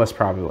the lowest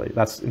probability.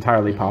 That's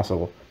entirely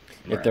possible.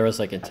 If there was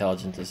like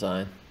intelligent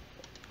design.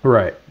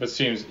 Right. But it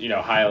seems, you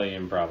know, highly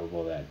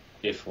improbable that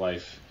if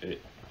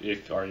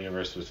our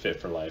universe was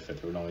fit for life,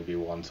 that there would only be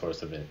one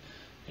source of it.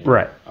 You know,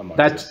 right. Amongst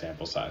That's the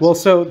sample size. Well,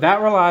 so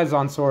that relies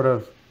on sort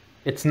of,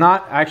 it's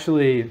not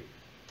actually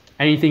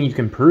anything you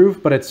can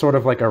prove, but it's sort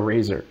of like a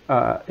razor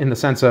in the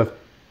sense of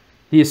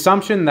the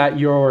assumption that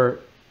you're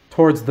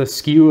towards the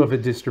skew of a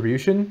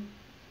distribution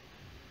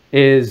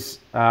is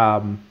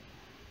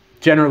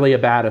generally a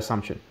bad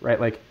assumption, right?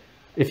 Like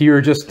if you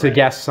were just to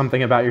guess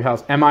something about your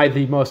house, am I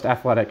the most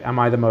athletic? Am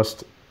I the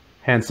most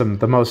handsome,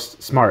 the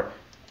most smart?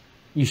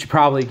 You should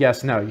probably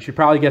guess no. You should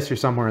probably guess you're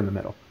somewhere in the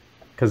middle,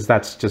 because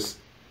that's just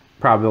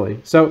probability.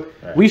 So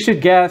we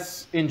should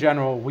guess in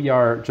general we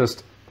are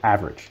just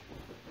average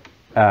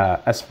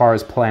as far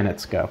as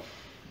planets go.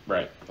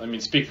 Right. I mean,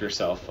 speak for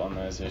yourself on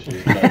those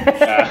issues.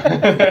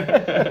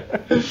 The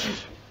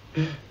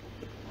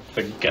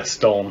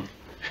Gaston.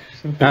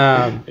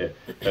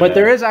 But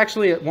there is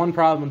actually one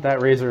problem with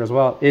that razor as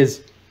well,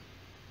 is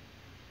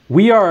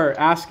we are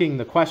asking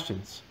the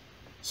questions.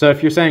 So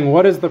if you're saying,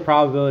 what is the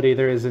probability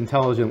there is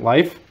intelligent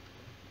life?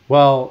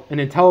 Well, an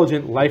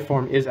intelligent life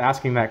form is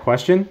asking that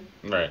question.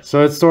 Right.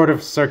 So it's sort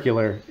of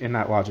circular in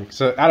that logic.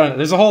 So I don't know.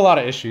 There's a whole lot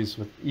of issues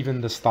with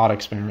even this thought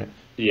experiment.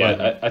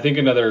 Yeah, I think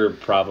another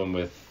problem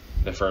with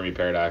the Fermi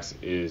paradox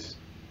is,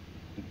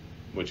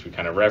 which we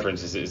kind of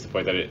reference, is the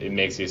point that it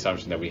makes the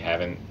assumption that we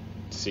haven't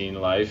seen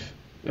life.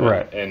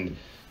 Right. And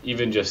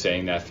even just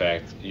saying that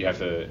fact, you have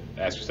to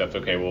ask yourself,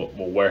 okay, well,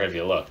 where have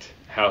you looked?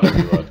 How have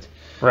you looked?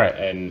 Right.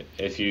 And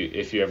if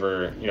you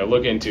ever, you know,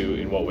 look into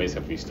in what ways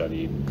have we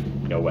studied,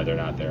 you know, whether or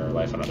not there are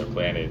life on other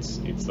planets,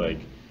 it's like,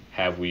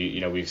 have we,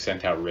 you know, we've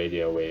sent out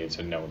radio waves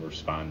and no one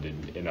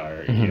responded in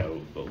our, you know,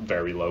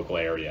 very local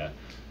area.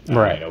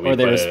 Right. You know, or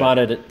they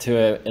responded to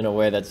it in a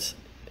way that's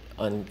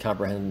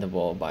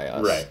uncomprehendable by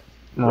us. Right.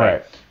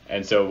 Right.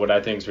 And so what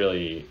I think is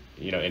really,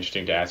 you know,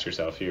 interesting to ask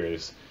yourself here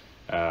is,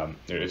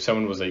 if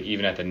someone was like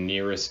even at the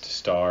nearest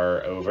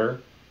star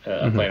over,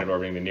 a planet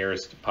orbiting the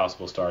nearest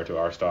possible star to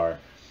our star,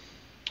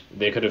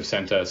 they could have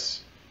sent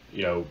us,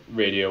 you know,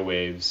 radio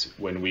waves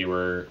when we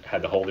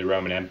had the Holy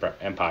Roman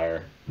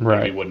Empire,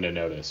 and we wouldn't have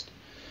noticed.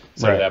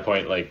 So at that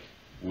point, like,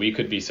 we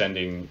could be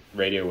sending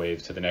radio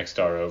waves to the next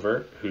star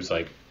over, who's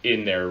like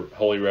in their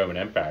Holy Roman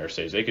Empire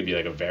stage. They could be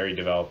like a very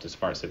developed and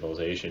smart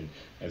civilization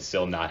and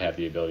still not have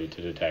the ability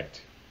to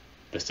detect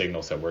the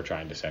signals that we're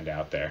trying to send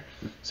out there.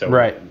 So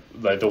like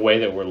the way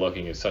that we're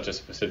looking is such a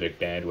specific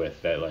bandwidth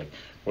that like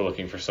we're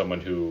looking for someone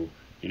who,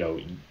 you know,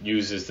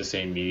 uses the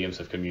same mediums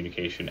of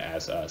communication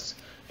as us,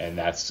 and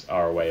that's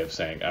our way of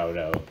saying, oh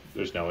no,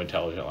 there's no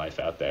intelligent life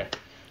out there.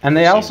 And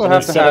they also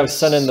have to instead have of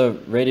sending the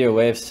radio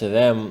waves to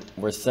them,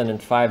 we're sending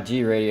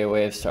 5G radio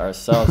waves to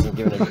ourselves and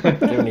giving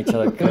each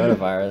other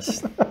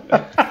coronavirus.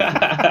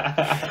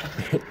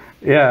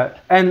 Yeah,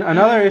 and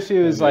another issue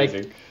is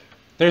like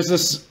there's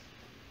this.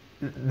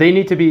 They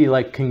need to be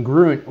like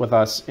congruent with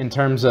us in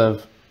terms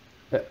of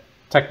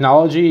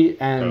technology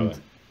and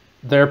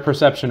their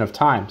perception of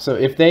time. So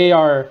if they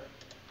are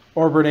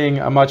orbiting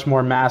a much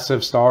more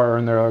massive star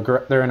and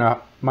they're in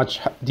a much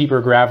deeper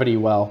gravity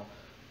well,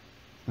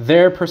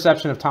 their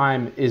perception of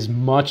time is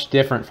much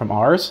different from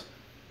ours.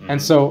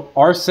 And so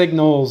our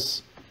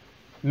signals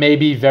may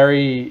be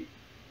very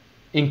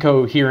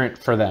incoherent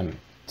for them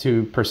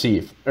to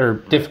perceive, or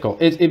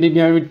difficult. It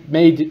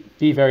may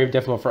be very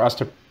difficult for us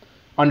to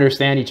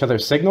understand each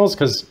other's signals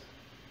because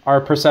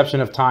our perception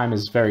of time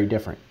is very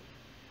different.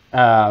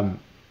 So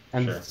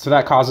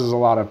that causes a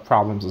lot of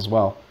problems as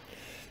well.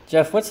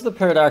 Jeff, what's the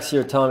paradox you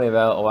were telling me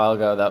about a while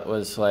ago that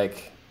was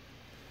like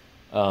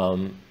a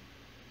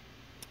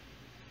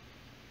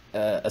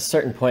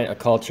certain point a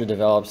culture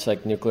develops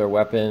like nuclear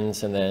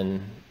weapons and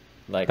then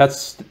like...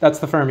 That's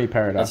the Fermi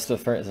paradox. That's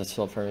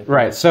still Fermi paradox.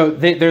 Right. So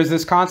there's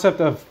this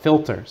concept of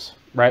filters,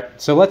 right?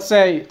 So let's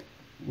say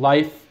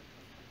life,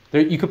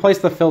 you could place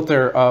the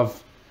filter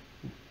of,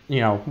 you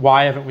know,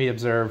 why haven't we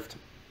observed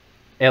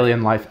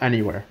alien life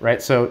anywhere,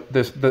 right? So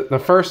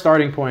the first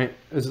starting point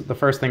is the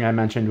first thing I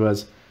mentioned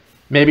was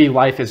maybe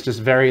life is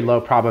just very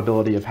low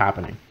probability of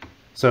happening.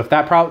 So if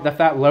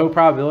that low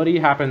probability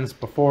happens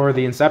before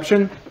the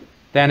inception,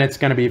 then it's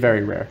going to be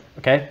very rare.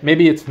 Okay,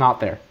 maybe it's not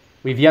there.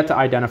 We've yet to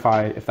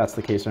identify if that's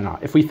the case or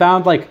not. If we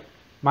found like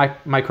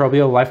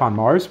microbial life on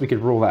Mars, we could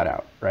rule that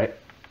out, right?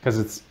 Because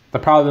it's the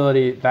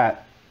probability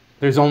that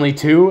there's only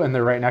two and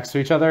they're right next to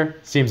each other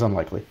seems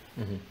unlikely.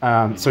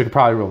 So we could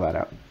probably rule that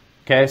out.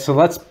 Okay, so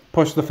let's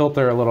push the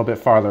filter a little bit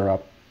farther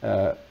up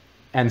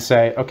and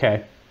say,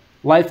 okay,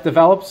 life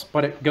develops,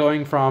 but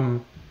going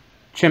from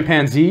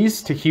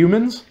chimpanzees to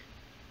humans,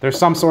 there's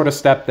some sort of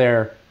step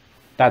there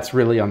that's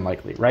really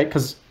unlikely, right?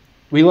 Because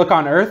we look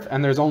on Earth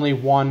and there's only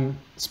one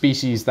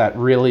species that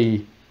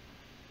really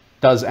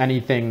does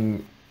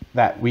anything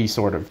that we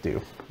sort of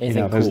do.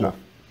 Anything there's cool. no,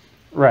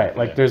 right,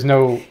 like there's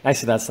no...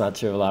 Actually, that's not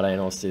true. A lot of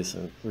animals do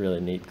some really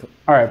neat...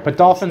 All right, but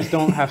dolphins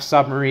don't have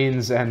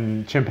submarines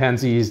and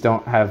chimpanzees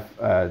don't have,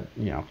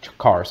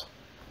 cars.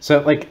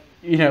 So, like,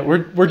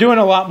 we're doing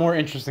a lot more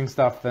interesting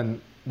stuff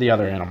than the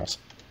other animals.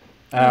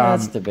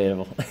 That's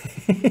debatable.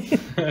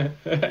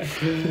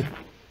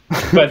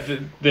 But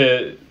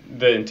the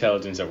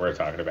intelligence that we're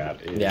talking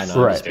about is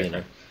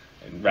different,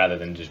 rather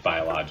than just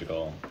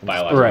biological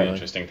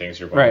interesting things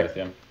you're born with.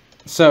 Yeah.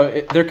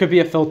 So there could be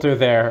a filter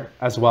there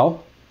as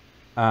well.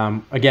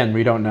 Again,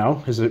 we don't know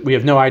because we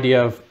have no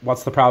idea of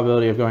what's the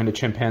probability of going to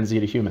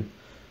chimpanzee to human.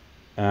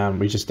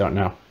 We just don't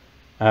know.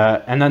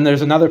 And then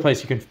there's another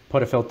place you can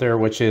put a filter,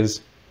 which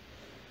is,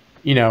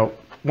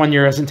 when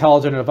you're as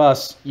intelligent as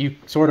us, you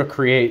sort of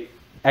create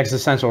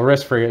existential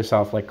risk for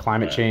yourself, like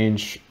climate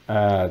change,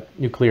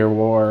 nuclear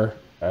war,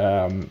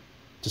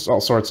 just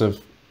all sorts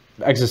of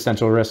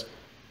existential risk.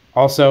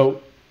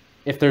 Also,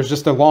 if there's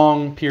just a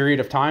long period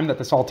of time that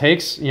this all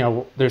takes,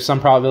 there's some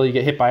probability you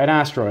get hit by an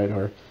asteroid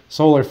or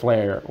solar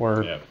flare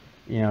or,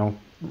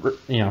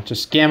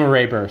 just gamma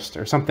ray burst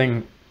or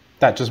something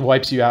that just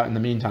wipes you out in the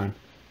meantime.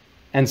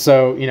 And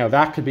so,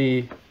 that could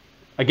be,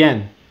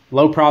 again,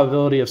 low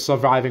probability of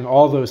surviving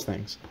all those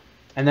things.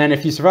 And then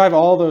if you survive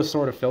all those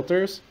sort of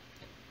filters,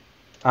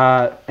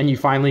 and you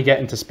finally get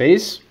into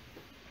space,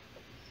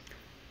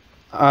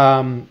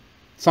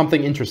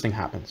 something interesting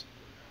happens.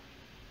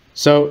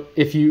 So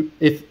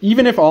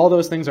even if all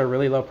those things are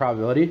really low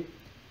probability,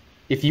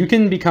 if you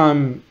can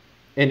become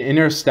an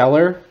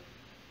interstellar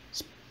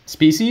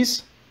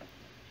species,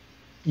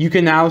 you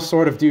can now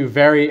sort of do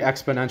very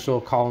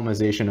exponential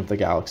colonization of the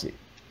galaxy.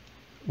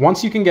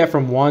 Once you can get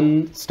from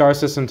one star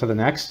system to the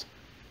next,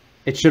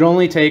 it should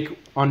only take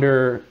in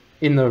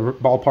the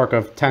ballpark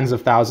of tens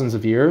of thousands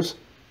of years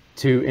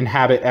to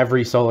inhabit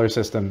every solar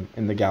system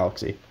in the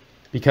galaxy,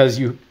 because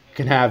you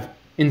can have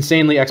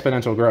insanely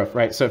exponential growth,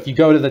 right? So if you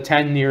go to the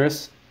 10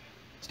 nearest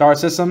star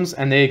systems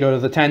and they go to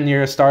the 10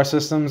 nearest star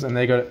systems and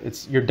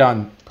you're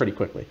done pretty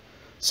quickly.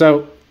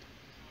 So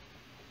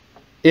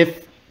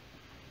if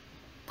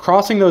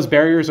crossing those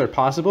barriers are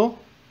possible,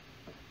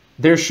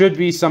 there should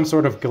be some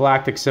sort of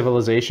galactic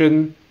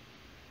civilization,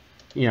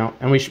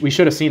 and we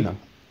should have seen them,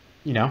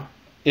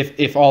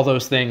 if all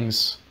those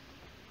things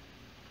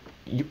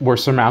were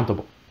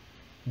surmountable.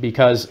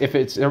 Because if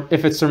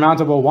it's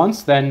surmountable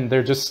once, then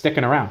they're just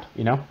sticking around.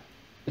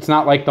 It's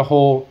not like the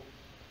whole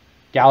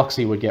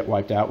galaxy would get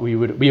wiped out. We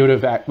would have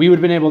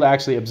been able to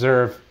actually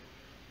observe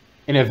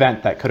an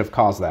event that could have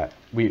caused that.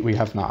 We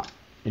have not.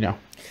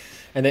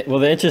 And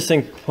the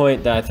interesting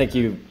point that I think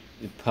you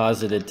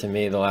posited to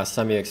me the last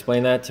time you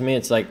explained that to me,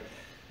 it's like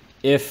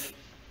if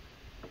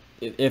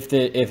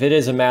it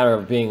is a matter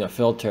of being a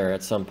filter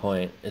at some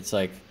point, it's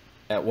like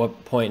at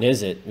what point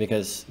is it?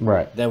 Because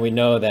then we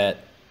know that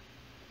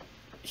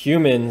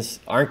humans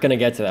aren't going to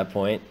get to that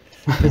point.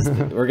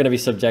 We're going to be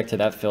subject to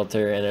that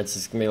filter, and it's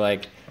just going to be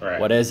like,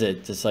 what is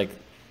it? Just like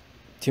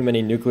too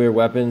many nuclear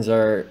weapons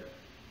are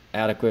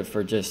adequate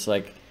for just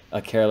like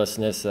a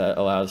carelessness that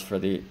allows for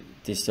the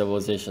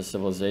destabilization of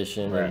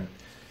civilization. And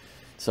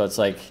so it's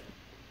like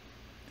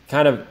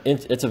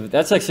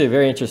that's actually a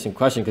very interesting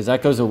question, because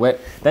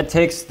that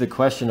takes the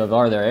question of,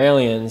 are there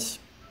aliens,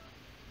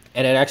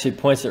 and it actually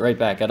points it right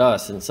back at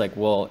us. And it's like,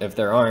 well, if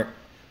there aren't,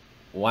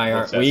 why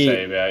aren't we?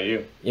 Say about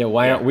you?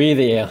 Why aren't we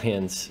the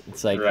aliens?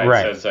 It's like,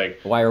 So it's like,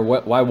 why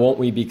won't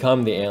we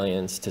become the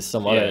aliens to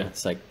some other?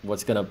 It's like,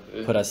 what's gonna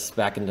put us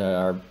back into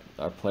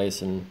our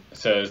place? And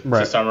so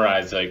to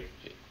summarize, like,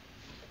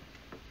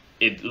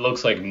 it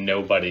looks like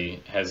no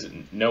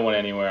one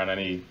anywhere on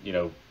any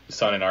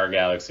sun in our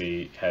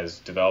galaxy has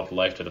developed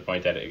life to the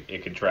point that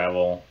it could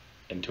travel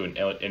into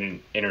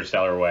an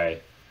interstellar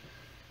way.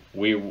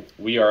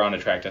 We are on a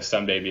track to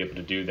someday be able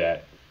to do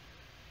that.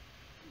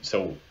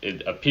 So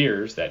it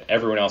appears that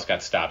everyone else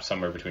got stopped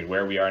somewhere between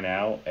where we are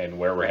now and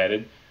where we're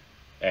headed,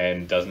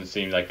 and doesn't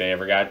seem like they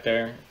ever got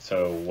there.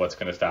 So what's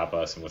going to stop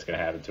us and what's going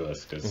to happen to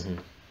us? Because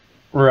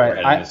we're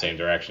headed in the same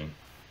direction.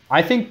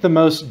 I think the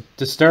most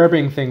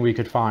disturbing thing we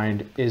could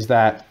find is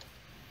that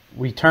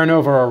we turn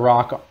over a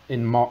rock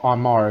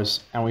on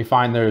Mars and we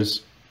find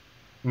there's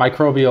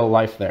microbial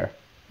life there,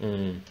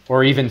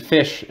 or even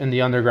fish in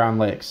the underground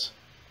lakes.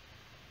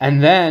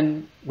 And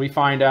then we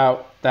find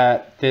out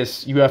that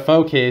this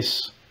UFO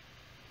case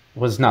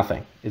was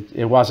nothing.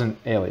 It wasn't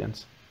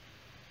aliens.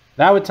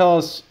 That would tell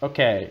us,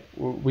 okay,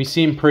 we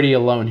seem pretty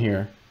alone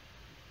here.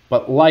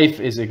 but life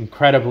is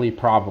incredibly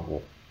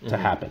probable to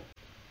happen.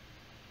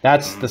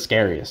 That's the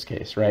scariest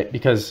case, right?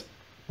 Because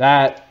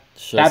that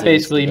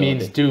basically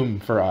means doom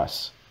for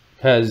us.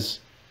 Because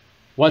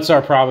what's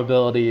our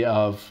probability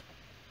of...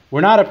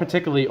 We're not a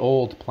particularly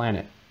old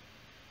planet,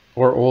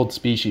 or old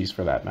species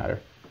for that matter.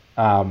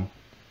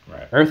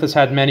 Right. Earth has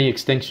had many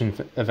extinction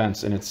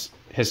events in its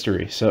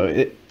history.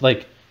 So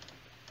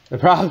the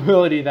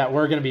probability that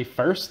we're going to be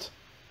first,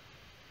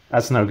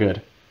 that's no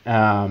good.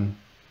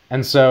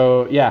 And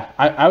so, yeah,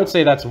 I would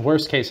say that's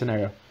worst case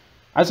scenario.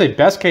 I'd say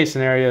best case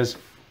scenario is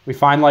we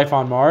find life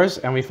on Mars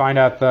and we find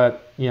out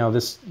that,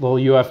 this little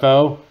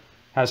UFO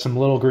has some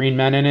little green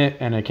men in it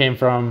and it came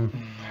from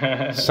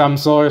some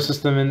solar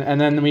system.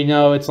 And then we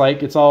know it's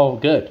all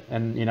good.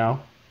 And,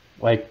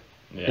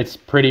 it's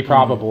pretty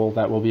probable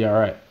that we'll be all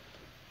right.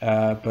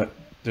 But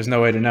there's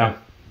no way to know.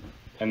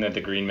 And that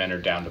the green men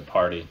are down to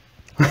party.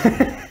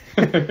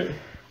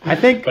 I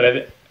think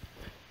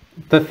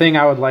the thing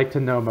I would like to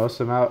know most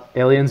about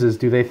aliens is,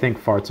 do they think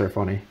farts are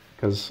funny?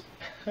 Because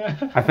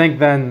I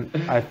think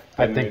I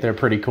think they're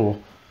pretty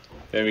cool.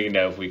 Then we can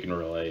know if we can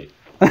relate.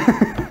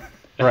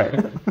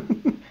 Right.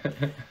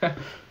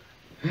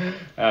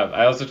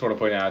 I also just want to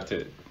point out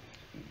to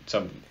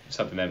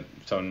something that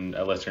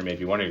a listener may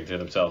be wondering to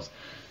themselves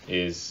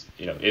is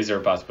there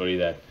a possibility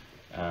that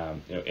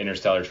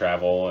interstellar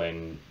travel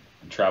and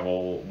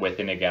travel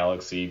within a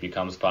galaxy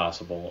becomes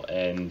possible,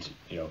 and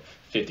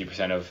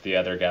 50% of the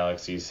other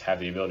galaxies have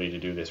the ability to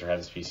do this or have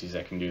the species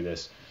that can do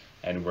this,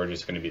 and we're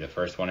just going to be the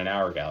first one in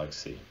our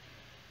galaxy.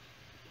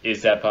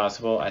 Is that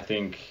possible? I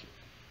think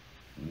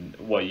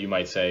what you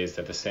might say is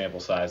that the sample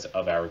size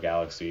of our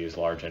galaxy is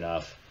large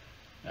enough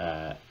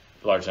to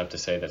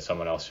say that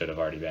someone else should have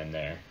already been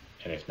there,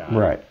 and if not,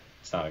 right,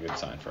 it's not a good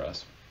sign for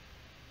us.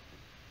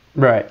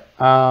 Right.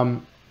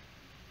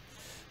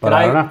 But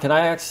I don't know.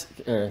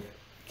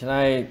 Can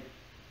I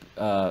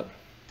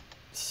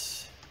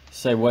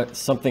say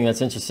something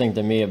that's interesting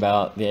to me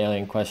about the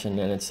alien question?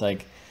 And it's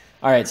like,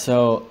 all right,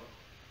 so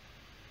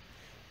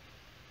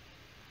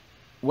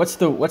what's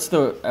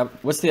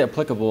the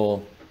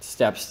applicable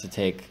steps to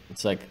take?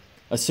 It's like,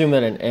 assume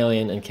that an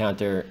alien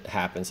encounter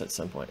happens at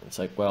some point. It's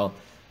like, well,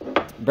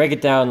 break it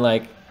down.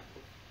 Like,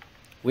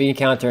 we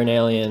encounter an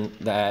alien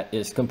that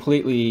is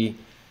completely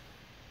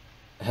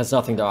has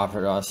nothing to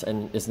offer to us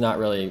and is not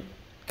really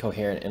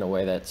coherent in a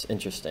way that's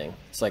interesting.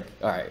 It's like,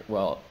 all right,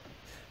 well,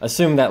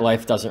 assume that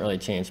life doesn't really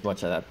change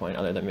much at that point,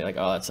 other than be like,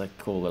 oh, that's a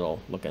cool little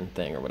looking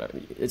thing or whatever.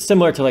 It's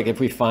similar to like if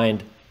we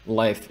find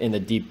life in the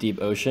deep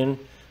ocean,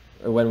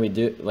 or when we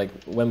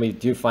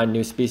do find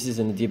new species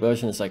in the deep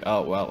ocean, it's like,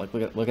 oh well, like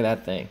look at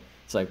that thing.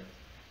 It's like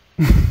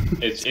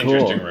it's cool.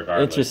 Interesting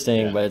regardless.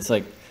 Interesting, yeah. But it's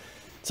like,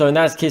 so in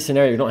that case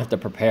scenario, you don't have to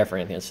prepare for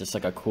anything. It's just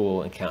like a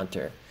cool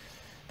encounter.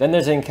 Then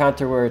there's an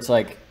encounter where it's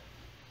like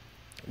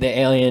the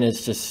alien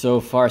is just so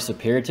far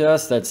superior to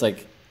us that's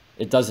like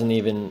it doesn't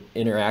even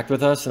interact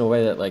with us in a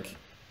way that like,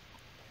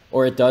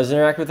 or it does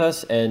interact with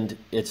us and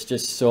it's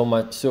just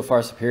so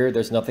far superior,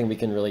 there's nothing we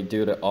can really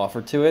do to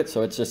offer to it.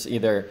 So it's just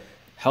either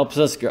helps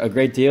us a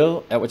great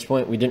deal, at which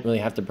point we didn't really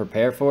have to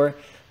prepare for,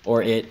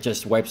 or it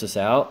just wipes us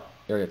out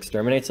or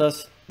exterminates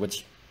us,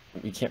 which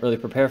we can't really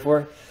prepare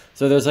for.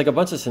 So there's like a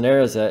bunch of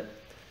scenarios that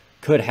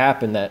could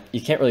happen that you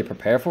can't really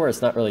prepare for.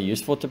 It's not really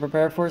useful to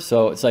prepare for.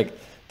 So it's like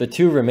the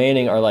two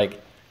remaining are like,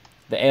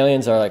 the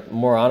aliens are like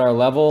more on our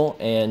level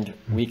and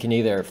we can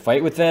either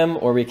fight with them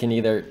or we can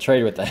either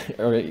trade with them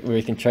or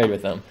we can trade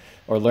with them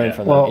or learn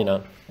from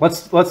them,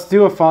 Let's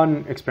do a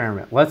fun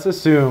experiment. Let's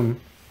assume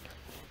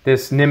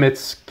this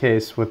Nimitz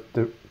case with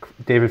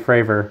David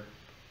Fravor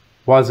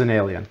was an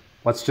alien.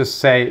 Let's just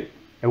say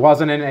it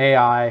wasn't an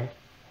AI.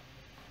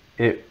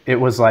 It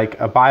was like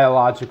a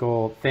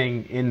biological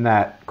thing in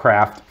that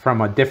craft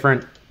from a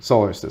different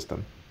solar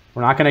system.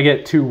 We're not going to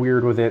get too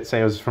weird with it,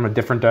 say it was from a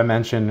different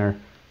dimension or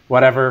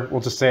whatever.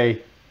 We'll just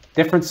say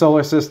different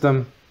solar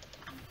system,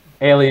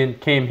 alien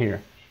came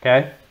here,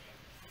 okay?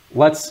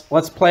 Let's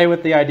play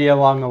with the idea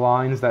along the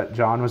lines that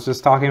John was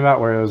just talking about,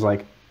 where it was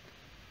like,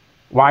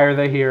 why are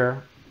they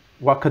here?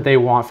 What could they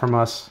want from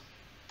us?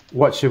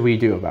 What should we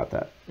do about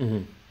that?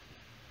 Mm-hmm.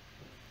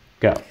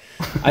 Go.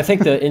 I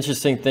think the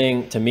interesting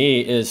thing to me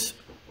is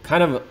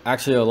kind of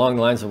actually along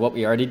the lines of what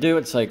we already do.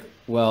 It's like,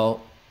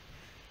 well,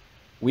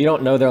 we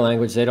don't know their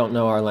language. They don't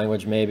know our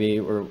language, maybe,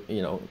 or,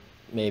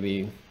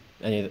 maybe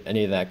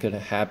any of that could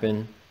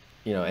happen,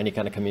 any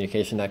kind of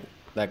communication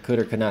that could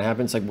or could not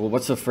happen. It's like, well,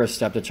 what's the first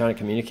step to trying to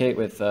communicate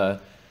with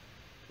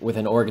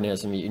an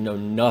organism you know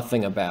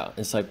nothing about?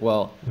 It's like,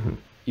 well,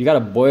 you got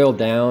to boil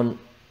down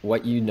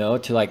what you know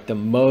to like the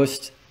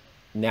most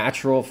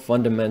natural,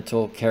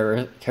 fundamental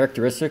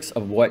characteristics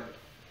of what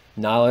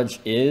knowledge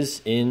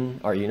is in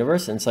our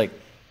universe. And it's like,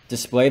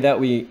 display that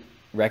we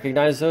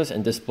recognize those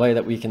and display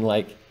that we can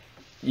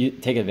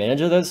take advantage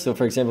of those. So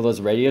for example,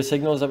 those radio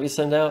signals that we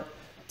send out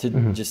to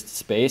just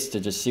space to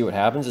just see what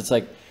happens. It's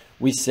like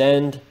we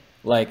send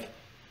like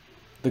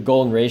the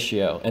golden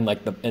ratio and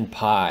like and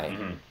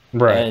pi,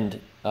 right?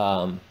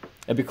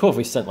 And It'd be cool if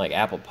we sent like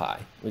apple pie.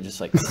 We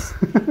just like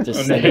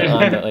just send it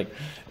on the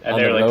and on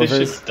they're the like, rovers.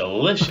 this shit's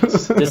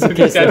delicious. Just in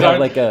case they have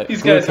like a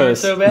these guys aren't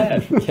glucose. so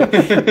bad. Yeah.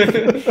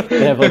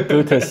 They have like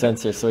glucose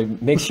sensors, so we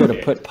make sure to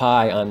put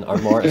pie on our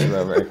Mars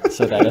rover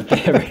so that if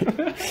they ever,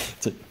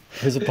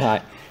 here's a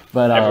pie.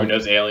 But Everyone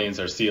knows aliens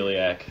are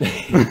celiac.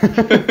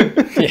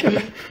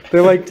 yeah.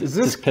 They're like, is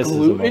this Just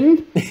pisses them gluten?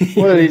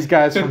 What are these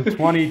guys from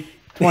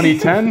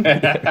 2010?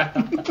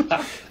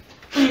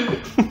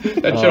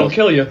 That shit'll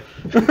kill you.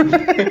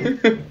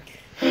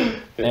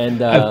 And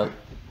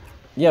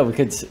yeah, we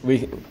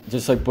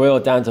just like boil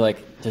it down to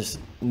like just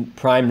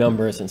prime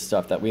numbers and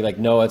stuff that we like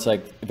know it's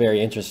like very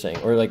interesting,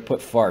 or like put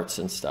farts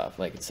and stuff.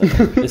 Like it's like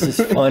this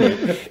is funny.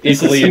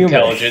 This Equally is humor.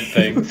 intelligent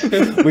things.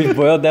 We've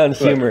boiled down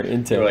humor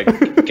into. We're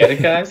like, get it,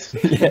 guys?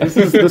 This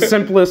is the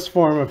simplest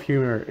form of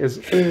humor.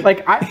 Is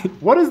like,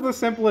 what is the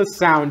simplest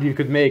sound you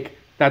could make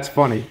that's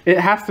funny? It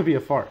has to be a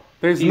fart.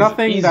 There's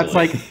nothing that's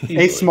like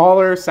a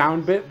smaller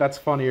sound bit that's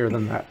funnier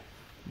than that.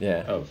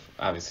 Yeah. Oh,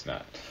 obviously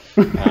not.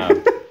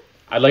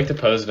 I'd like to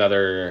pose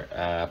another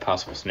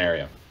possible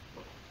scenario.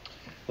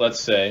 Let's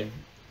say,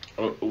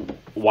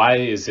 why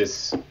is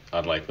this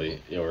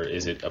unlikely, or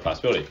is it a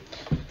possibility?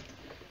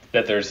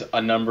 That there's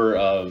a number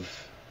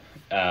of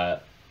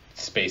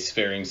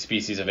spacefaring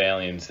species of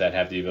aliens that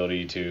have the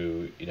ability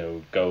to,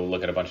 go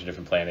look at a bunch of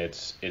different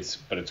planets.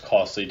 But it's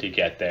costly to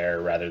get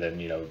there rather than,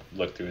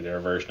 look through their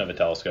version of a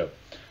telescope.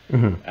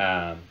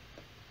 Mm-hmm.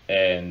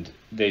 And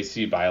they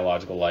see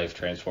biological life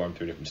transform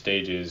through different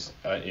stages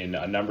in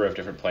a number of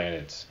different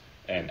planets,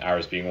 and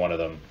ours being one of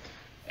them.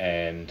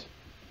 And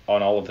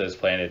on all of those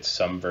planets,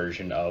 some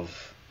version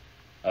of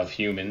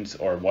humans,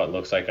 or what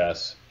looks like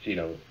us,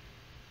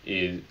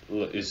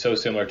 is so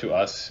similar to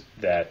us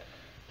that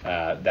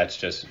that's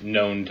just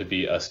known to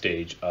be a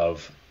stage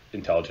of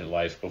intelligent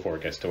life before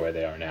it gets to where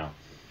they are now.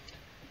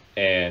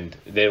 And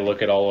they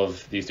look at all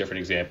of these different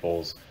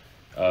examples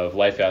of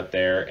life out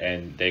there,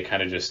 and they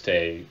kind of just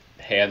stay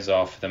hands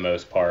off for the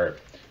most part,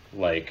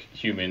 like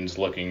humans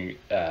looking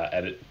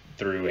at it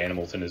through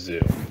animals in a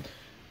zoo.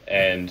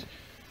 And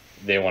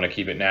they want to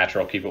keep it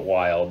natural, keep it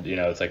wild,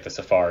 it's like the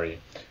safari.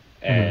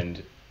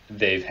 And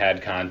they've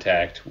had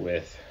contact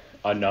with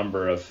a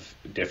number of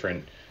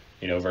different,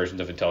 versions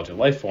of intelligent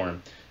life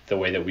form, the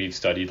way that we've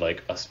studied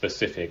like a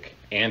specific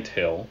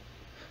anthill,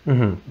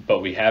 but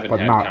we haven't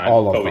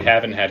we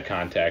haven't had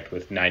contact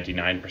with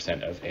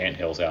 99% of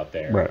anthills out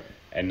there. Right.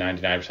 And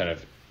 99%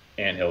 of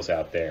anthills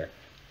out there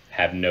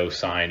have no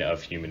sign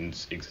of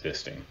humans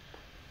existing.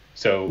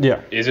 So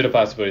is it a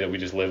possibility that we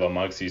just live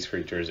amongst these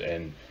creatures,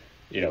 and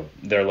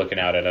they're looking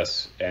out at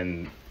us,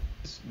 and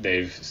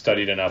they've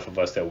studied enough of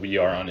us that we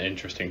are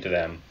uninteresting to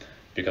them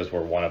because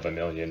we're one of a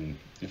million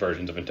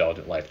versions of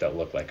intelligent life that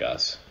look like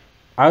us?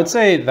 I would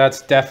say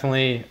that's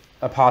definitely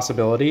a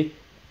possibility,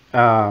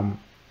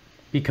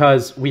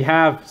 because we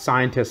have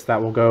scientists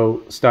that will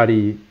go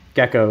study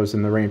geckos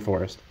in the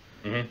rainforest,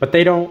 but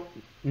they don't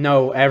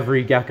know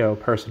every gecko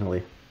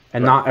personally,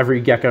 and not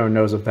every gecko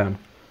knows of them.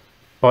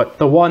 But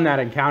the one that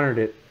encountered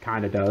it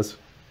kind of does,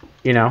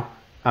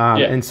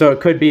 and so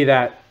it could be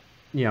that,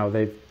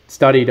 they've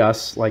studied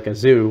us like a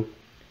zoo,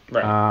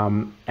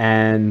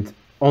 and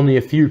only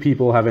a few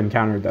people have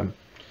encountered them.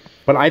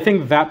 But I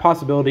think that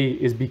possibility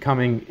is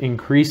becoming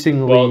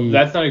increasingly... Well,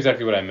 that's not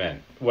exactly what I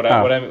meant. What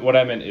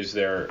I meant is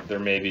there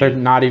may be... They're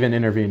not even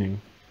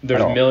intervening.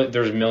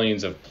 There's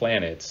millions of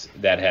planets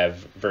that have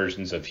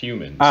versions of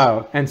humans.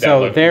 Oh, and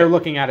so they're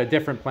looking at a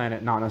different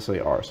planet, not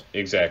necessarily ours.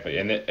 Exactly,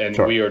 and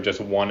we are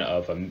just one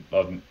of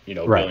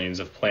billions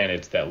of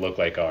planets that look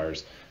like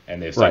ours,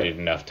 and they've studied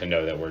enough to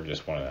know that we're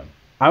just one of them.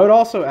 I would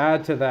also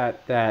add to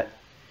that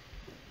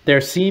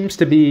there seems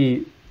to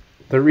be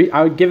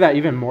I would give that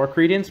even more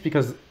credence,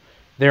 because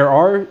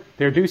there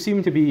do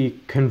seem to be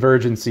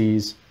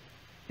convergences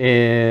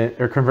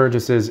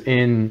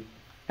in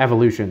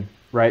evolution,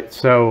 right?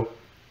 So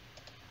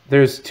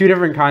there's two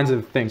different kinds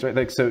of things, right?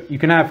 Like, so you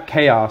can have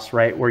chaos,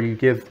 right, where you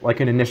give like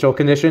an initial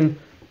condition,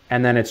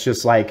 and then it's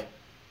just like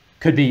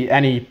could be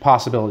any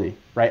possibility,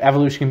 right?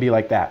 Evolution can be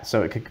like that.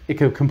 So it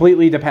could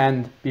completely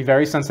depend, be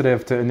very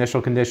sensitive to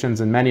initial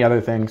conditions and many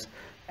other things,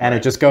 and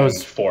it just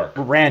goes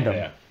random.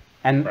 Yeah.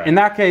 And in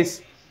that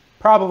case,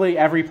 probably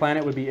every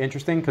planet would be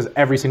interesting because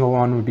every single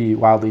one would be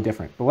wildly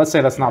different. But let's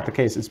say that's not the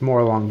case. It's more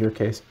along your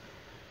case.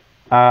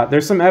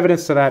 There's some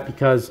evidence to that,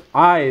 because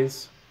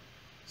eyes,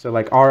 so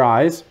like our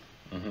eyes,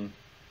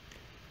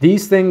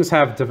 these things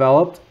have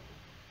developed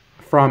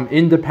from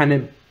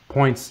independent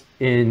points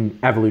in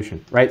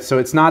evolution, right? So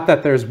it's not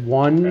that there's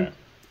one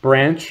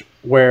branch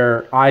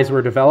where eyes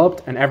were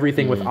developed and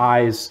everything with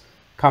eyes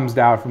comes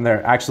down from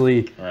there.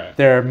 Actually,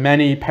 there are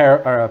many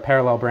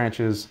parallel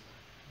branches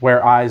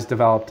where eyes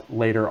developed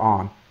later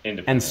on.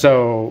 And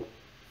so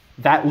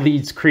that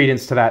leads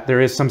credence to that.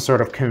 There is some sort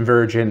of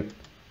convergent,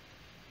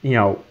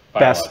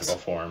 biological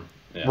form.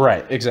 Yeah.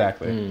 Right,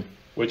 exactly.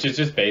 Which is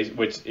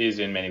which is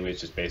in many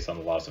ways just based on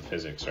the laws of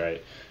physics,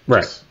 right?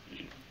 Right. Just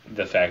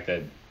the fact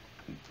that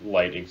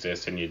light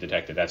exists and you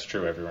detect it, that's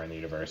true everywhere in the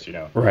universe,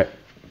 Right.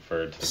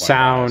 for to the point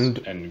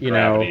sound, and you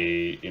know,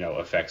 gravity,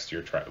 affects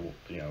your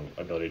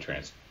ability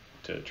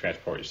to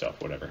transport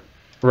yourself, whatever.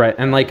 right,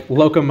 and like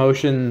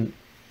locomotion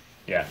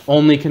Yeah.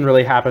 only can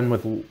really happen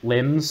with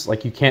limbs.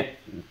 Like you can't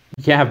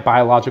have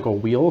biological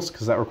wheels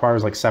because that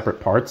requires like separate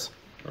parts.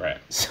 Right.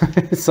 So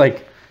it's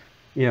like,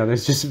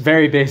 there's just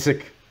very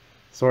basic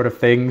sort of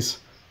things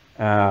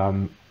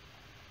that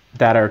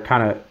are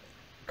kind of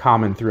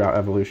common throughout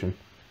evolution.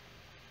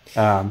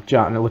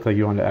 John, it looked like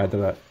you wanted to add to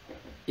that.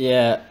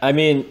 Yeah, I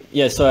mean,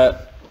 yeah. So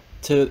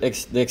to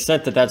the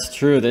extent that that's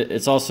true, that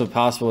it's also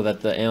possible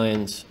that the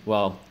aliens,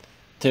 well,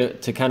 to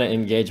kind of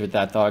engage with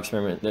that thought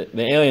experiment,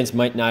 the aliens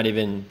might not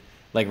even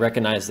like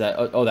recognize that.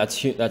 Oh, that's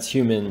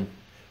human,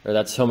 or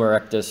that's Homo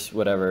erectus,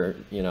 whatever.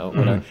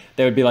 Whatever.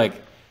 They would be like,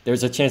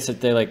 there's a chance that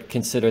they like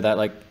consider that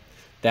like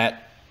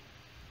that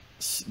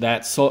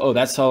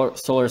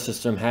solar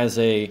system has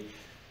a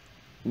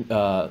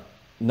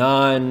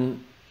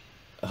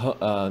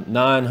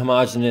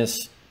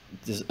non-homogeneous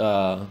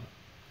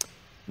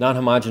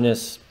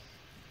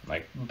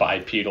like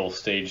bipedal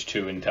stage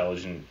 2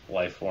 intelligent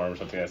life form,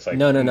 something that's like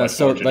no. much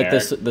So more like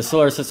generic. the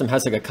solar system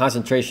has like a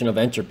concentration of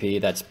entropy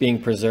that's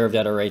being preserved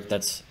at a rate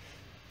that's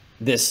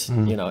this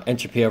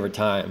entropy over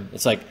time.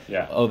 It's like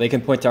they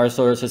can point to our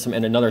solar system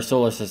and another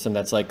solar system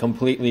that's like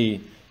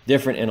completely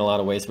different in a lot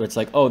of ways, but it's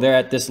like they're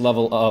at this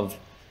level of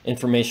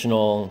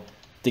informational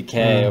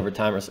decay over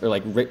time, or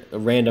like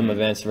random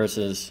events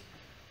versus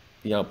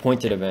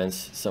pointed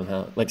events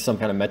somehow, like some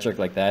kind of metric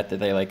like that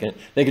they like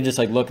they can just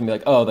like look and be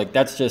like, like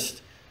that's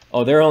just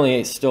they're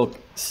only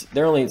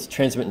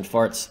transmitting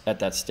farts at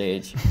that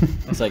stage.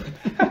 It's like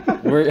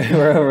we're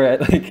over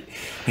at like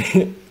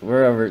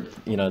we're over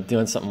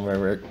doing something where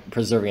we're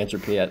preserving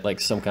entropy at like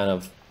some kind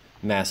of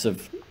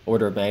massive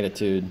order of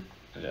magnitude.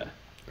 Yeah.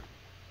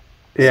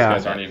 Yeah. These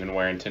guys aren't even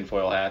wearing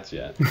tinfoil hats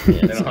yet.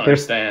 They don't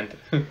understand.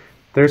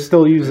 They're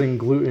still using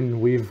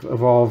gluten. We've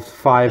evolved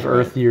 5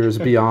 Earth years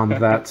beyond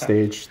that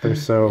stage. They're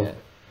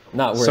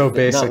not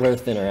basic. Not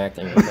worth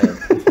interacting with.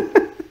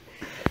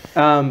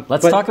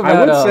 Let's talk about.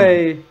 I would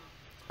say.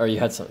 Or you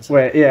had something.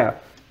 Wait, yeah.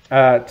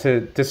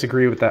 To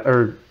disagree with that,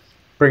 or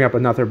bring up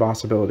another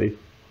possibility.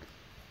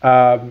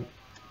 I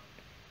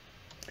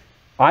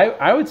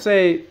would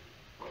say,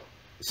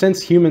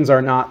 since humans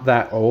are not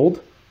that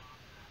old,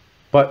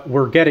 but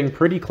we're getting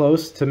pretty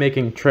close to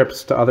making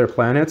trips to other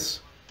planets.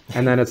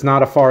 And then it's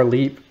not a far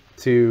leap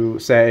to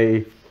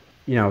say,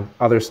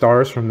 other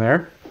stars from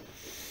there.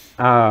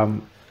 I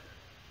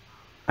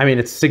mean,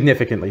 it's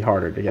significantly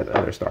harder to get to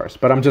other stars,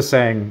 but I'm just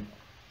saying,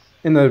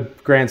 in the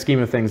grand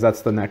scheme of things,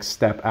 that's the next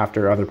step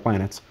after other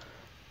planets.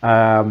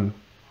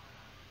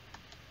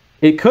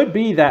 It could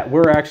be that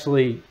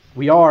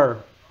we are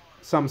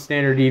some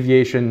standard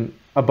deviation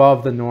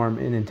above the norm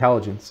in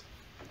intelligence,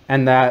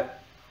 and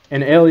that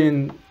an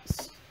alien,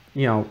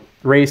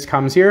 race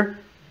comes here,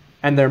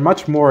 and they're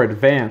much more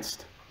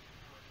advanced,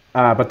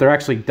 but they're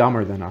actually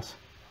dumber than us.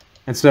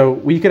 And so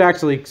we could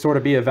actually sort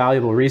of be a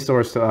valuable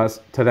resource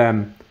to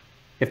them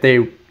if they,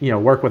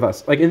 work with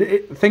us. Like,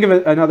 think of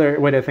it, another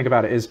way to think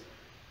about it is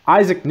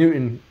Isaac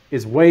Newton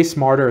is way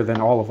smarter than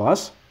all of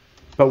us,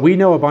 but we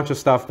know a bunch of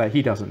stuff that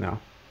he doesn't know.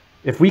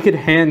 If we could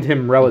hand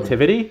him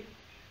relativity,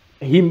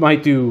 he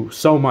might do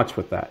so much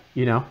with that,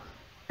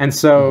 And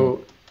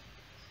so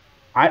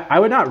I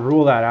would not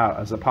rule that out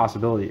as a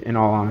possibility, in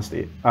all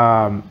honesty.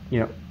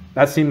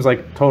 That seems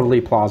like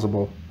totally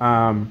plausible.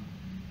 And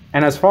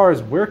as far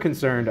as we're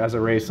concerned as a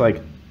race,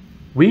 like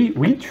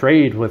we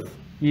trade with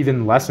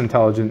even less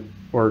intelligent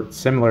or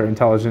similar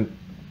intelligent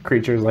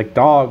creatures, like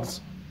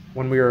dogs.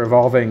 When we were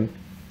evolving,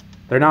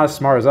 they're not as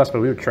smart as us, but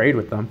we would trade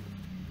with them.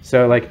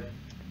 So like,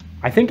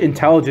 I think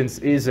intelligence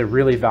is a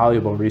really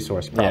valuable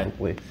resource,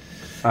 probably.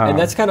 Yeah. And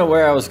that's kind of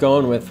where I was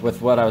going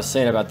with what I was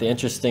saying about the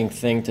interesting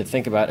thing to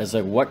think about is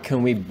like, what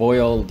can we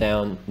boil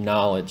down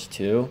knowledge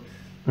to?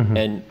 Mm-hmm.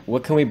 And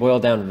what can we boil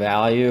down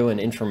value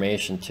and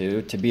information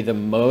to be the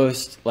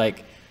most,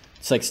 like,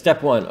 it's like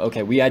step one,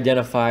 okay, we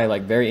identify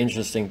like very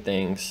interesting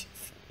things,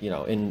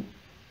 and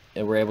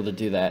we're able to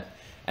do that.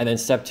 And then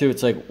step two,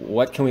 it's like,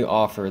 what can we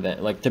offer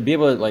then? Like, to be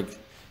able to like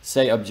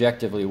say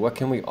objectively, what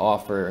can we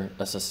offer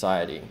a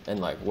society, and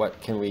like,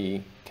 what can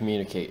we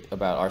communicate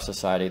about our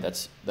society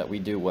that we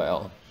do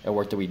well, and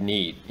what do we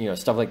need,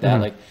 stuff like that.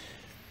 Mm-hmm. Like,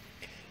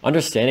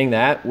 understanding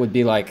that would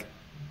be like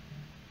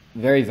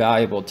very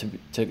valuable to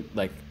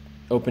like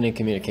opening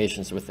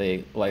communications with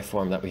a life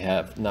form that we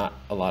have not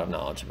a lot of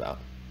knowledge about.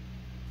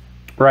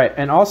 Right.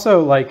 And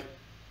also, like,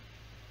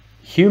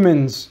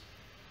 humans,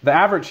 the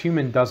average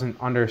human doesn't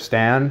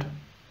understand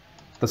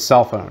the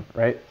cell phone,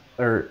 right?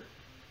 Or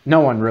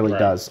no one really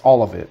does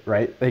all of it,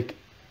 right? Like,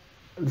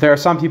 there are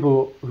some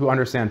people who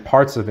understand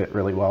parts of it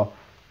really well,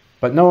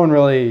 but no one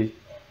really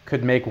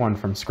could make one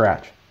from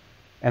scratch.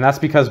 And that's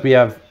because we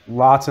have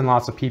lots and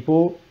lots of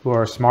people who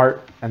are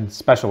smart and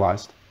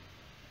specialized.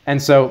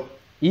 And so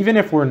even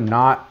if we're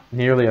not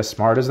nearly as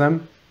smart as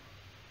them,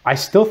 I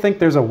still think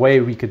there's a way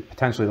we could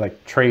potentially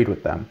like trade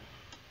with them,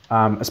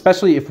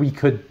 especially if we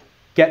could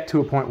get to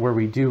a point where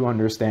we do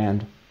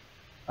understand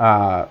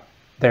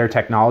their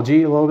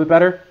technology a little bit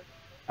better.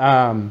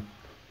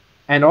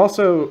 And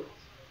also,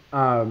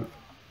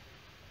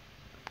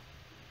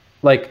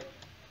 like,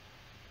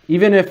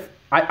 even if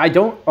I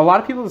don't, a lot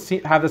of people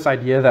have this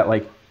idea that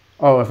like,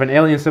 oh, if an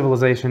alien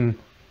civilization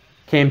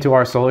came to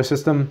our solar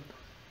system,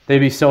 they'd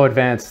be so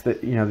advanced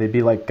that, you know, they'd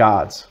be like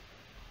gods.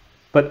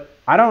 But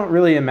I don't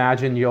really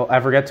imagine you'll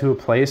ever get to a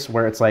place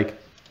where it's like,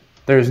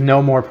 there's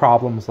no more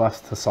problems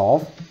left to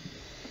solve.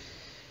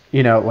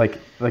 You know, like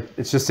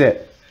it's just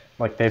it.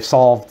 Like they've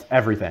solved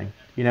everything.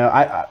 You know,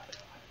 I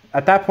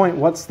at that point,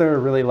 what's there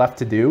really left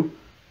to do?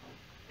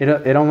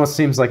 It almost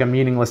seems like a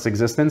meaningless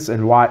existence,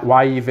 and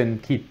why even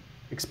keep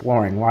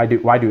exploring? Why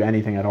do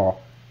anything at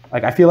all?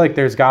 Like I feel like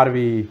there's got to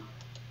be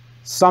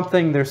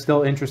something they're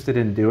still interested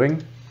in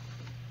doing,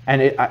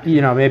 and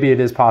you know, maybe it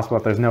is possible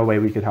that there's no way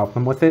we could help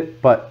them with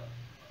it, but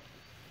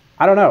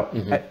I don't know.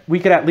 Mm-hmm. We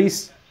could at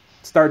least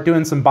start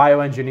doing some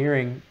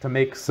bioengineering to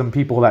make some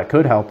people that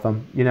could help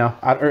them. You know,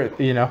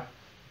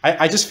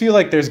 I just feel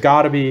like there's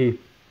got to be,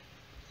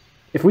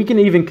 if we can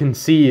even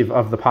conceive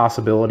of the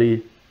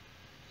possibility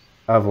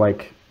of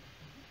like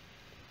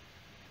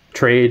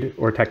trade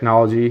or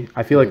technology,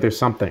 I feel like there's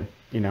something,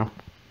 you know?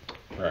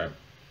 Right.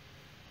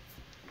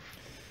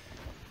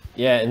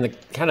 Yeah, and the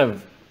kind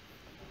of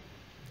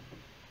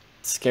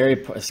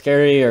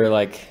scary or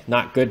like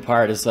not good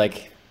part is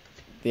like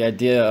the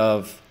idea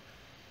of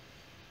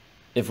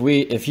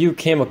if you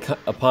came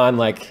upon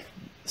like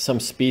some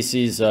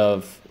species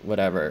of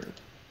whatever,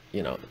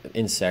 you know,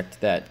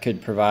 insect that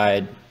could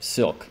provide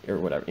silk or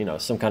whatever, you know,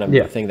 some kind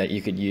of thing that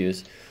you could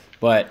use,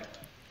 but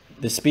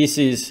the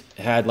species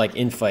had like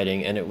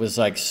infighting, and it was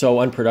like so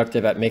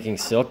unproductive at making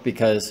silk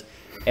because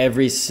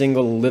every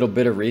single little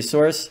bit of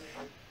resource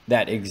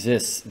that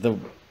exists, the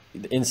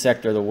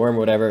insect or the worm or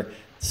whatever,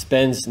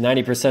 spends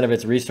 90% of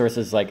its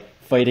resources like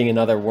fighting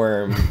another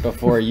worm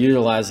before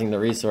utilizing the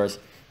resource.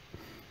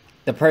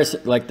 The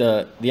person, like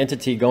the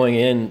entity going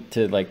in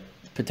to like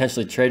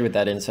potentially trade with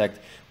that insect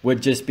would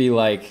just be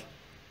like,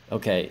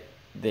 okay,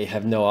 they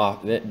have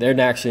they're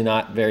actually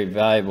not very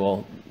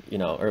valuable, you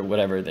know, or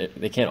whatever.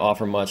 They can't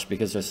offer much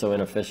because they're so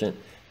inefficient.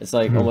 It's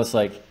like almost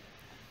like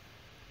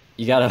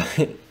you gotta,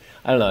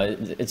 I don't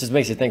know. It just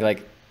makes you think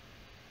like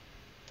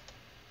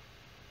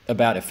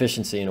about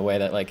efficiency in a way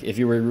that like if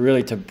you were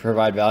really to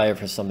provide value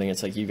for something,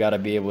 it's like you got to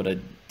be able to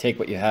take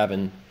what you have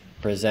and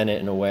present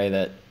it in a way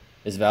that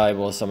is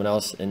valuable to someone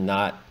else and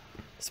not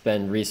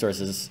spend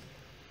resources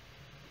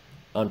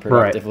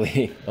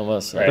unproductively. Right.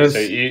 Almost. Right. So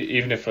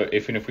even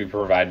if we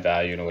provide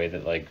value in a way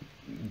that like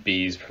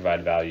bees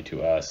provide value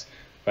to us,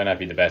 it might not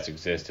be the best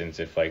existence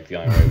if like the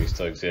only way we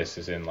still exist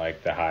is in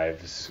like the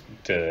hives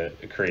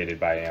created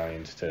by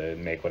aliens to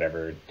make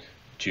whatever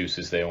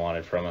juices they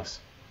wanted from us.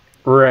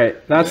 Right.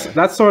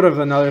 That's sort of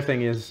another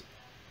thing is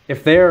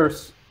if they're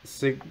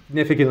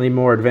significantly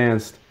more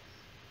advanced,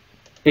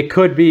 it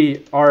could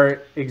be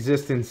our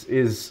existence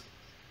is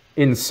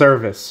in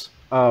service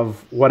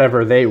of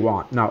whatever they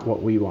want, not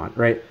what we want,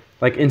 right?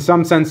 Like in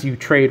some sense you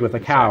trade with a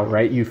cow,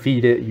 right? You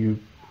feed it, you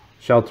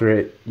shelter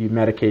it, you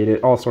medicate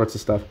it, all sorts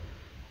of stuff.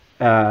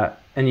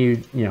 And you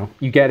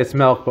get its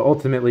milk, but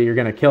ultimately you're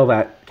going to kill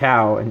that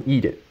cow and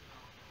eat it.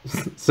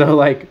 So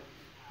like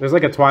there's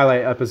like a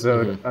Twilight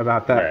episode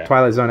about that, right.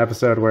 Twilight Zone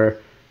episode where,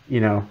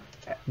 you know,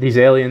 these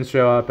aliens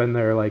show up and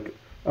they're like,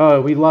 oh,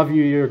 we love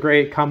you, you're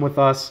great, come with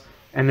us.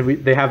 And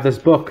they have this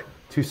book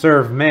to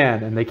serve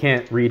man, and they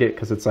can't read it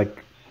because it's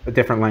like a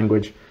different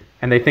language.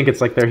 And they think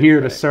it's like they're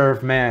here to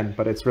serve man,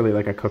 but it's really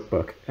like a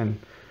cookbook. And,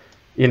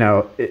 you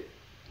know,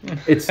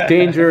 it's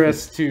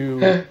dangerous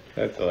to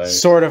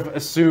sort of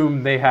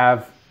assume they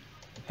have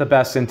the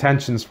best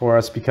intentions for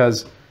us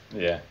because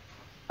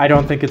I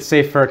don't think it's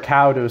safe for a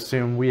cow to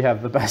assume we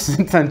have the best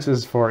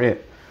intentions for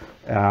it.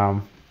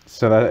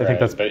 So that, I think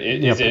that's... But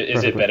is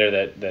it better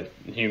that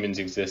humans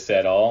exist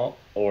at all,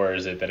 or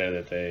is it better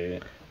that they...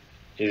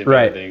 Is it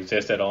better that they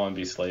exist at all and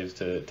be slaves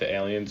to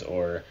aliens,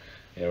 or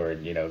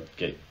you know,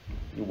 get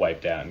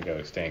wiped out and go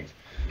extinct?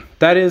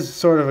 That is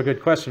sort of a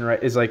good question,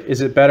 right? Is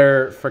it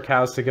better for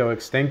cows to go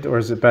extinct, or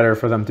is it better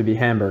for them to be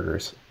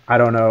hamburgers? I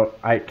don't know.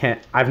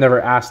 I've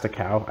never asked a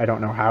cow. I don't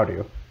know how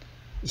to.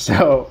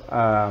 So,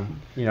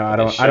 you know, I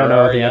don't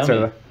know the answer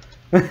to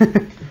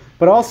that.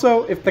 But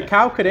also, if the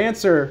cow could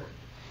answer,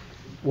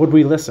 would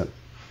we listen?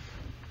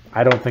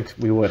 I don't think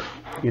we would,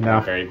 you know.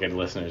 Very good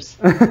listeners.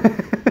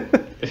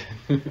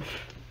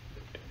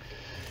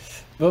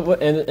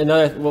 What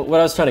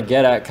I was trying to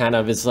get at kind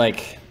of is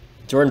like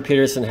Jordan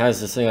Peterson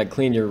has this thing like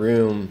clean your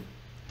room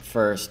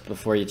first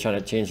before you try to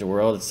change the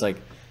world. It's like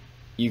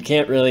you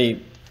can't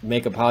really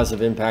make a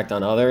positive impact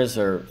on others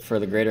or for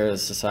the greater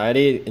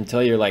society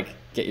until you're like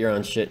get your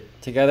own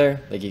shit together.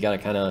 Like you got to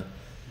kind of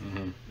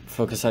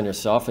focus on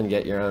yourself and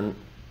get your own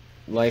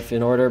life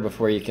in order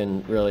before you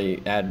can really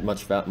add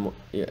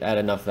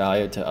enough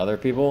value to other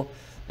people.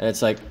 And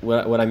it's like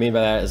what I mean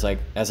by that is like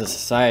as a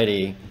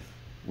society,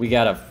 we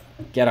gotta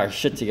get our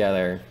shit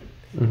together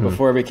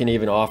before we can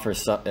even offer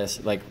stuff.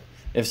 Like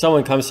if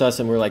someone comes to us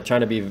and we're like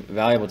trying to be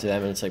valuable to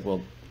them, and it's like,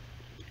 well,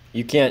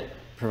 you can't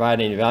provide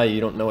any value.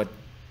 You don't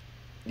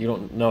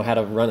know how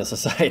to run a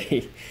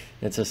society.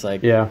 It's just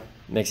like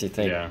makes you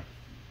think. Yeah.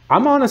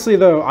 I'm honestly,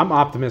 though, I'm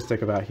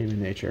optimistic about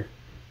human nature.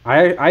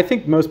 I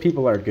think most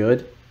people are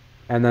good,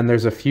 and then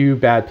there's a few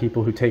bad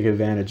people who take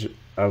advantage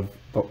of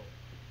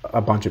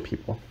a bunch of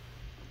people.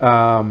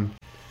 And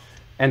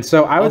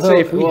so I would say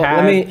if we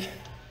had...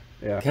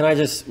 Can I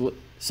just...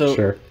 So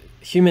Sure.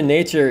 human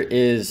nature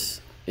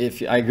is...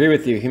 If I agree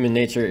with you, human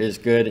nature is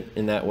good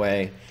in that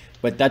way,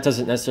 but that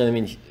doesn't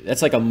necessarily mean...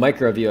 That's like a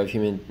micro view of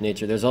human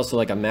nature. There's also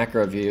like a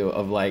macro view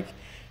of like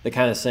the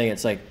kind of saying,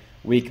 it's like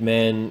weak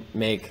men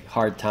make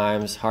hard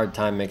times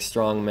make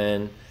strong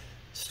men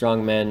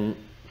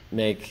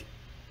make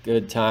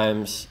good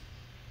times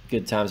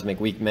make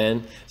weak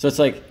men. So it's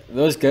like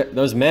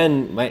those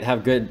men might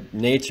have good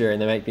nature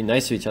and they might be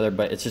nice to each other,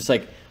 but it's just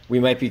like we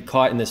might be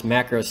caught in this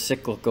macro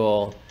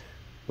cyclical,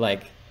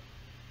 like,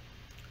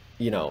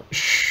 you know.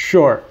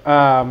 Sure.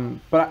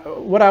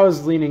 But what I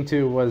was leaning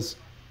to was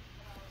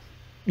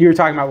you were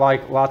talking about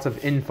like lots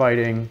of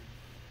infighting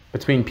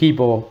between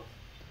people.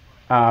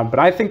 But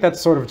I think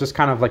that's sort of just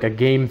kind of like a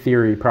game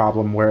theory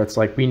problem where it's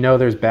like we know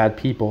there's bad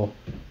people.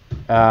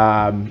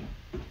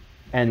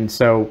 And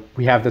so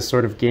we have this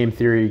sort of game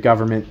theory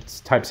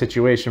government type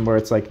situation where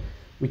it's like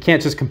we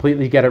can't just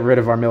completely get rid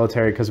of our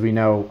military because we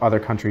know other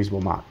countries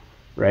will not,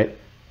 right?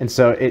 And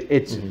so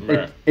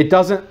it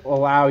doesn't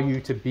allow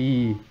you to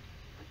be...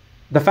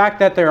 The fact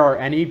that there are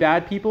any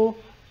bad people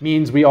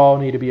means we all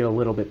need to be a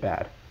little bit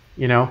bad,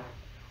 you know?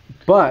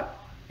 But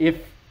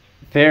if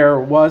there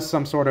was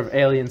some sort of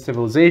alien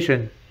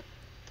civilization,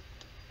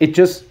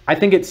 I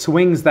think it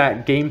swings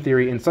that game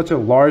theory in such a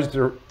large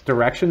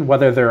direction,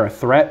 whether they're a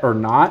threat or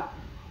not.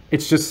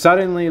 It's just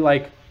suddenly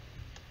like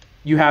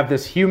you have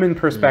this human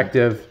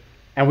perspective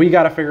and we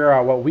got to figure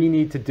out what we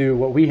need to do,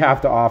 what we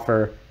have to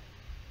offer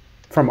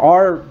from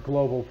our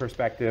global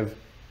perspective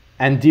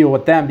and deal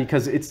with them,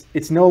 because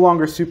it's no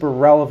longer super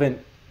relevant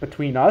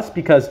between us,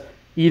 because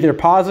either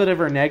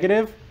positive or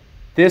negative,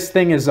 this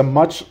thing is a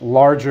much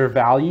larger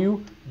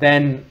value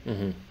than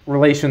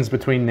relations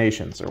between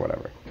nations or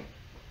whatever.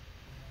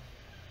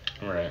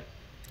 Right.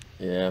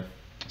 Yeah.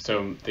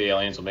 So the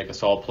aliens will make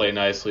us all play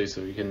nicely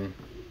so we can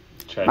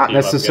try to Not team up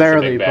against the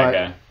necessarily, big bad but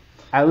guy.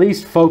 at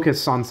least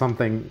focus on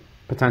something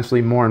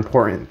potentially more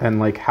important than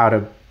like how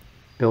to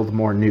build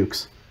more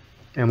nukes,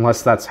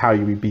 unless that's how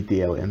you beat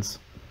the aliens.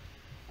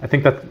 I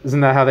think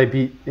isn't that how they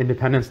beat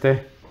Independence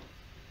Day?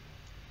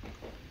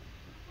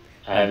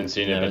 I haven't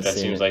seen it, but that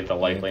seems like the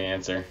likely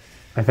answer.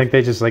 I think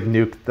they just like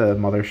nuked the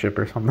mothership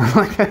or something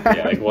like that.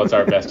 Yeah, like what's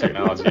our best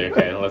technology?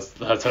 Okay, let's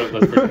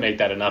make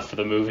that enough for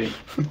the movie.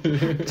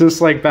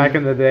 Just like back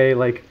in the day,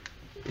 like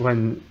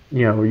when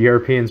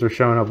Europeans were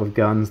showing up with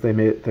guns,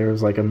 there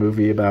was like a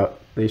movie about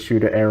they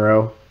shoot an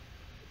arrow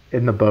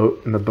in the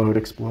boat and the boat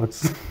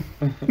explodes.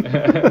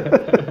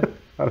 It's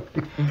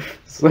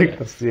like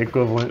that's the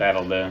equivalent.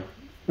 That'll do.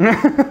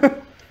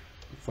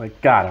 It's like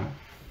got him.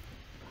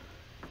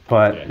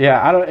 But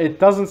yeah, it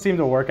doesn't seem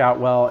to work out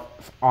well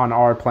on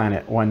our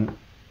planet when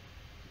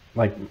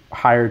like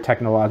higher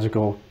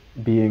technological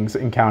beings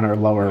encounter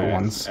lower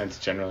ones. That's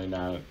generally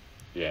not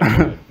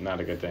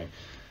a good thing.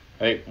 I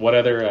think what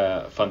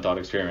other fun thought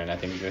experiment? I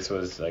think this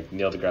was like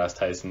Neil deGrasse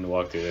Tyson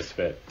walked through this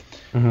bit.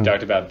 He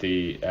talked about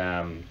the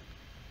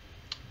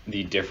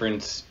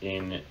difference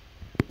in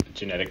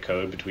genetic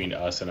code between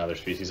us and other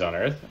species on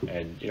Earth,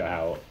 and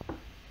how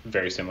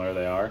very similar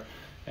they are.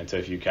 And so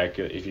if you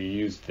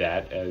use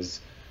that as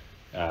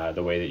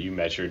the way that you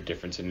measure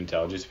difference in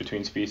intelligence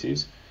between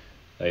species,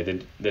 like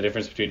the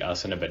difference between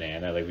us and a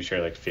banana, like we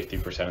share like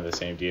 50% of the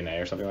same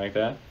DNA or something like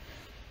that,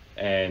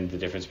 and the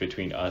difference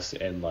between us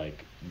and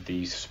like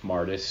the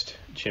smartest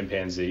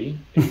chimpanzee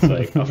is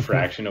like a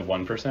fraction of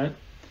 1%.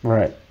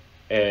 Right.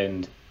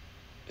 And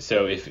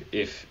so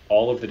if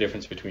all of the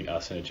difference between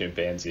us and a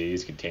chimpanzee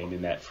is contained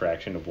in that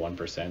fraction of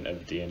 1%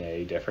 of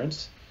DNA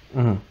difference,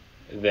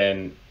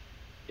 then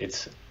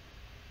it's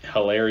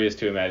hilarious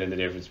to imagine the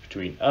difference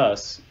between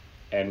us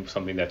and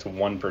something that's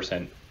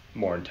 1%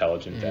 more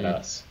intelligent than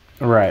us.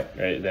 Right.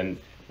 Right. Then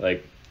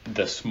like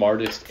the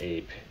smartest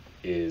ape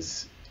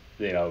is,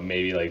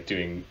 maybe like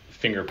doing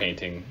finger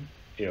painting,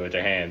 with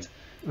their hands,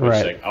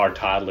 which like our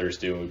toddlers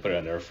do when we put it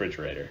on the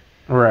refrigerator.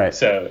 Right.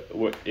 So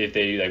if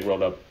they like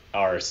rolled up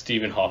our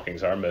Stephen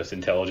Hawking's, our most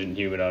intelligent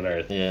human on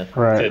Earth,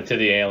 to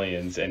the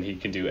aliens, and he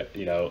can do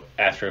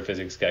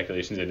astrophysics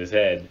calculations in his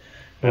head.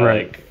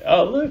 Like,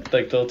 oh look,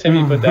 like little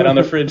Timmy put that on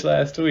the fridge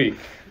last week.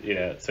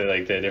 So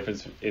like the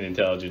difference in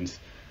intelligence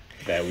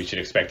that we should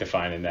expect to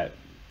find in that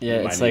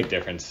it's like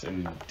difference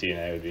in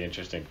DNA would be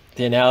interesting.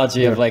 The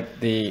analogy of like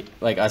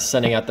us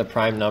sending out the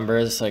prime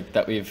numbers like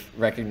that we've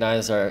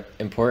recognized are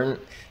important,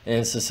 and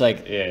it's just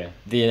like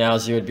the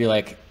analogy would be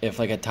like if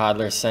like a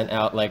toddler sent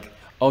out like,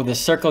 oh, the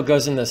circle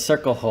goes in the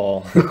circle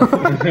hole.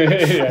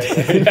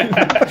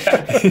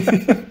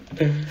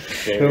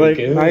 They're like,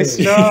 nice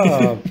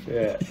job.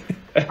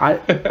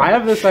 I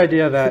have this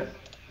idea that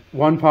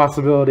one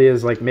possibility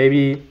is like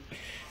maybe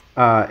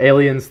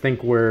aliens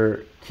think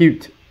we're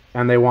cute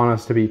and they want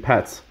us to be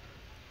pets.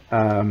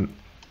 And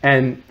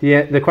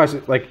the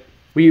question, like,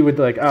 we would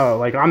like, oh,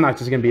 like I'm not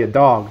just gonna be a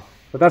dog,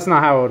 but that's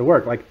not how it would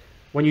work. Like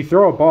when you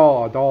throw a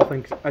ball, a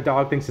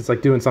dog thinks it's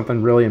like doing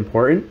something really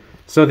important.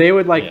 So they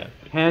would like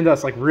hand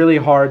us like really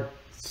hard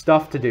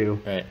stuff to do,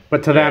 Right.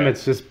 but to them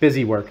it's just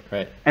busy work.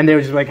 Right. And they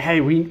were just like,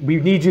 hey, we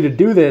need you to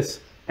do this,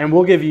 and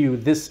we'll give you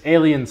this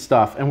alien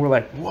stuff. And we're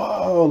like,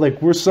 whoa,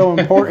 like we're so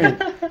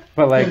important.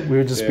 But like we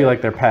would just be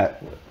like their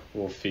pet.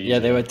 We'll feed. Yeah,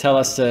 they would tell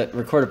us to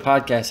record a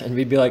podcast, and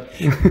we'd be like,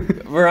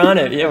 "We're on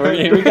it. Yeah,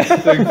 here we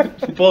go."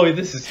 Boy,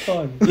 this is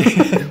fun. Do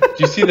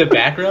you see the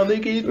background they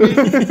gave me?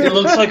 It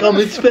looks like I'm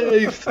in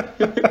space.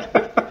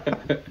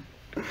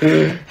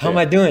 How am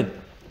I doing?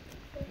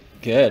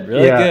 Good,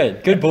 really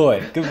good. Good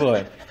boy. Good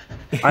boy.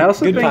 I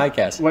also good think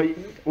podcast.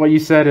 What you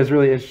said is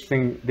really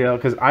interesting, Dale,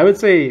 because I would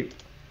say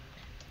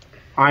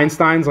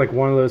Einstein's like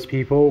one of those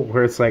people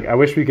where it's like I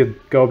wish we could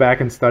go back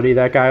and study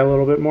that guy a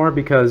little bit more,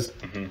 because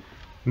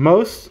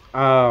most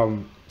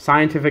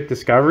scientific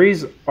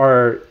discoveries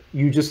are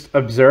you just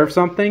observe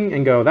something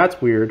and go, that's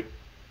weird,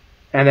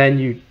 and then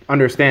you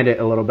understand it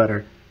a little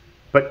better.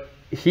 But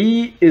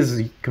he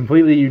is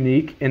completely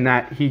unique in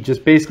that he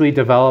just basically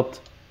developed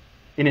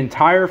an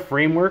entire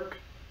framework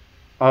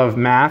of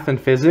math and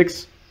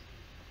physics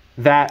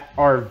that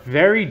are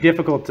very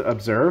difficult to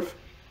observe,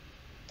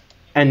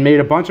 and made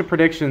a bunch of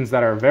predictions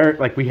that are very,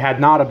 like, we had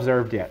not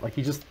observed yet. Like,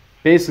 he just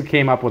basically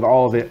came up with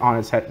all of it on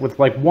his head with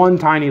like one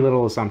tiny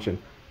little assumption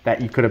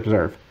that you could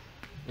observe.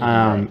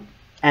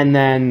 And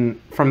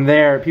then from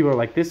there, people are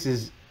like, this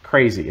is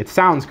crazy. It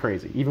sounds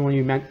crazy. Even when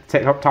you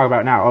talk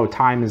about now, oh,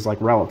 time is like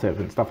relative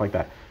and stuff like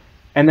that.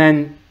 And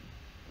then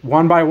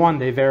one by one,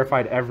 they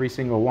verified every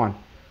single one.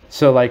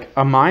 So like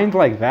a mind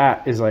like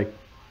that is like,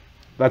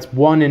 that's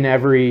one in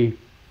every,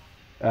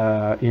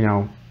 I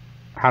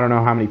don't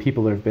know how many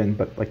people there have been,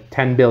 but like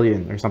 10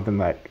 billion or something,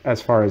 like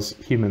as far as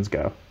humans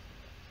go.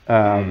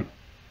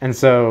 And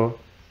so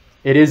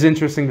it is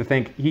interesting to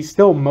think he's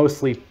still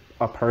mostly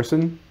a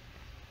person,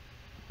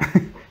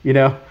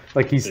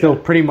 like he's still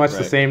pretty much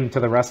the same to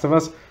the rest of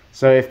us.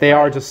 So if they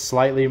are just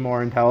slightly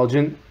more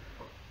intelligent,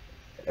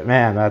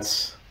 man,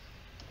 that's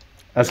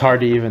hard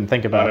to even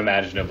think about.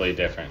 Unimaginably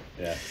different.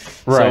 Yeah.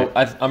 Right.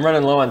 So I'm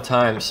running low on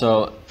time,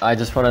 so I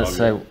just wanted to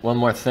say one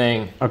more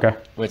thing. Okay.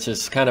 Which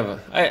is kind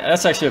of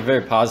that's actually a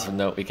very positive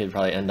note we could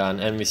probably end on.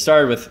 And we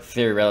started with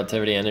theory of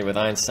relativity, ended with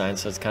Einstein,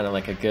 so it's kind of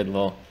like a good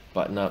little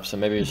button up. So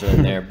maybe we should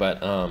end there.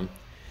 But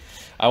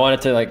I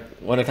wanted to, like,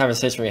 one of the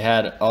conversations we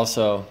had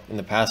also in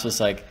the past was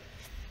like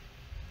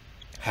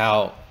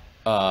how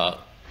kind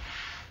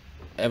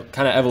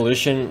of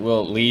evolution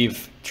will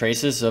leave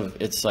traces of,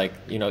 it's like,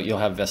 you'll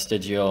have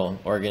vestigial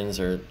organs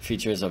or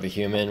features of a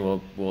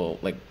human will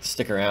like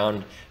stick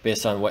around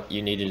based on what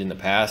you needed in the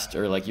past,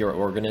 or like your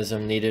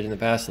organism needed in the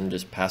past, and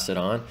just pass it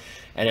on.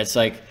 And it's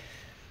like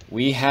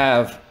we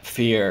have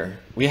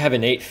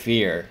innate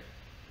fear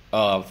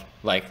of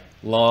like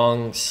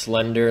long,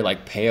 slender,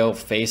 like pale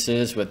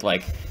faces with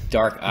like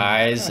dark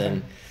eyes,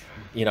 and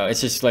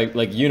it's just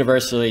like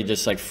universally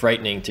just like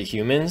frightening to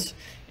humans.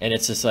 And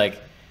it's just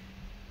like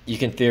you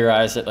can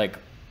theorize that, like,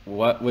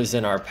 what was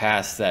in our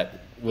past that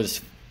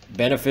was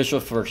beneficial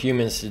for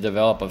humans to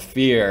develop a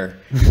fear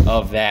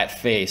of that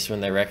face when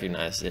they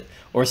recognized it.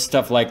 Or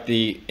stuff like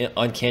the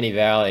uncanny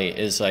valley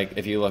is like,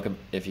 if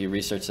you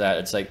research that,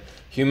 it's like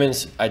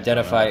humans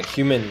identify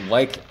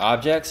human-like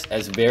objects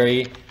as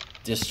very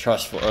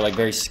distrustful or like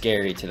very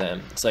scary to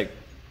them. It's like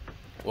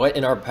what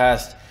in our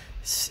past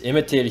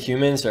imitated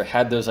humans or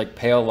had those like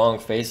pale long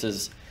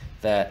faces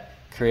that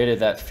created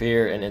that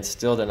fear and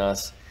instilled in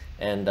us.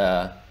 And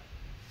I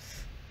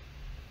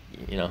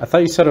thought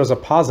you said it was a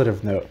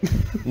positive note.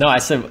 No, I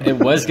said it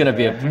was going to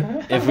be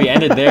if we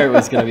ended there, it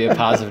was going to be a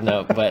positive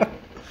note, but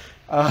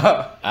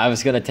I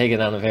was going to take it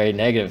on a very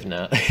negative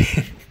note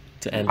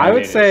to end. I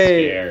would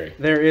say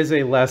there is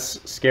a less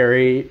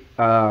scary,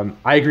 I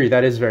agree,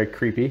 that is very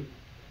creepy.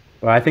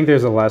 But I think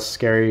there's a less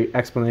scary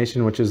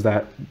explanation, which is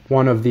that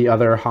one of the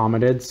other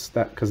hominids,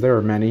 because there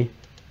were many,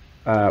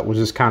 was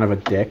just kind of a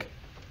dick.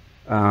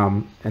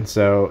 And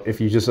so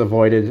if you just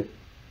avoided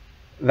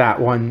that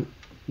one,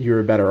 you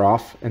were better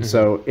off. And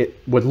so it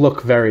would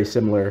look very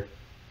similar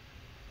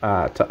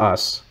to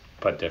us.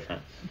 But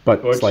different.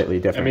 But slightly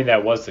different. I mean,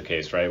 that was the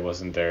case, right?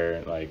 Wasn't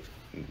there like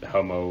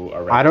Homo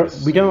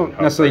erectus? We don't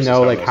necessarily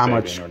know like how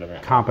much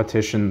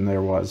competition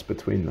there was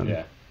between them.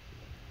 Yeah.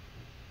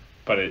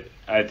 But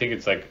I think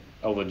it's like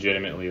a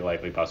legitimately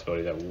likely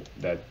possibility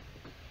that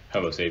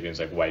Homo sapiens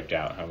like wiped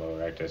out Homo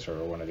erectus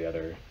or one of the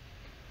other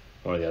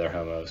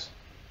homos.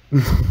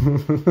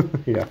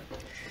 Yeah.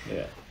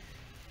 Yeah.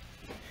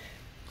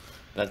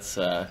 That's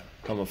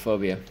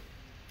homophobia.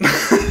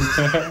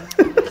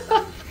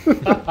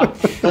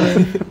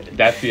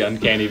 That's the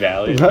uncanny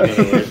valley. I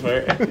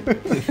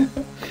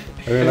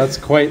mean, that's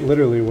quite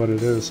literally what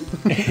it is.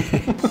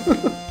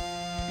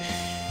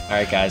 All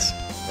right, guys.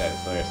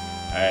 That's hilarious.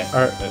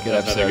 All right. Good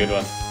episode. Another good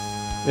one.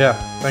 Yeah.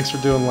 Thanks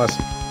for doing this.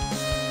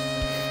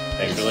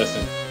 Thanks for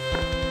listening.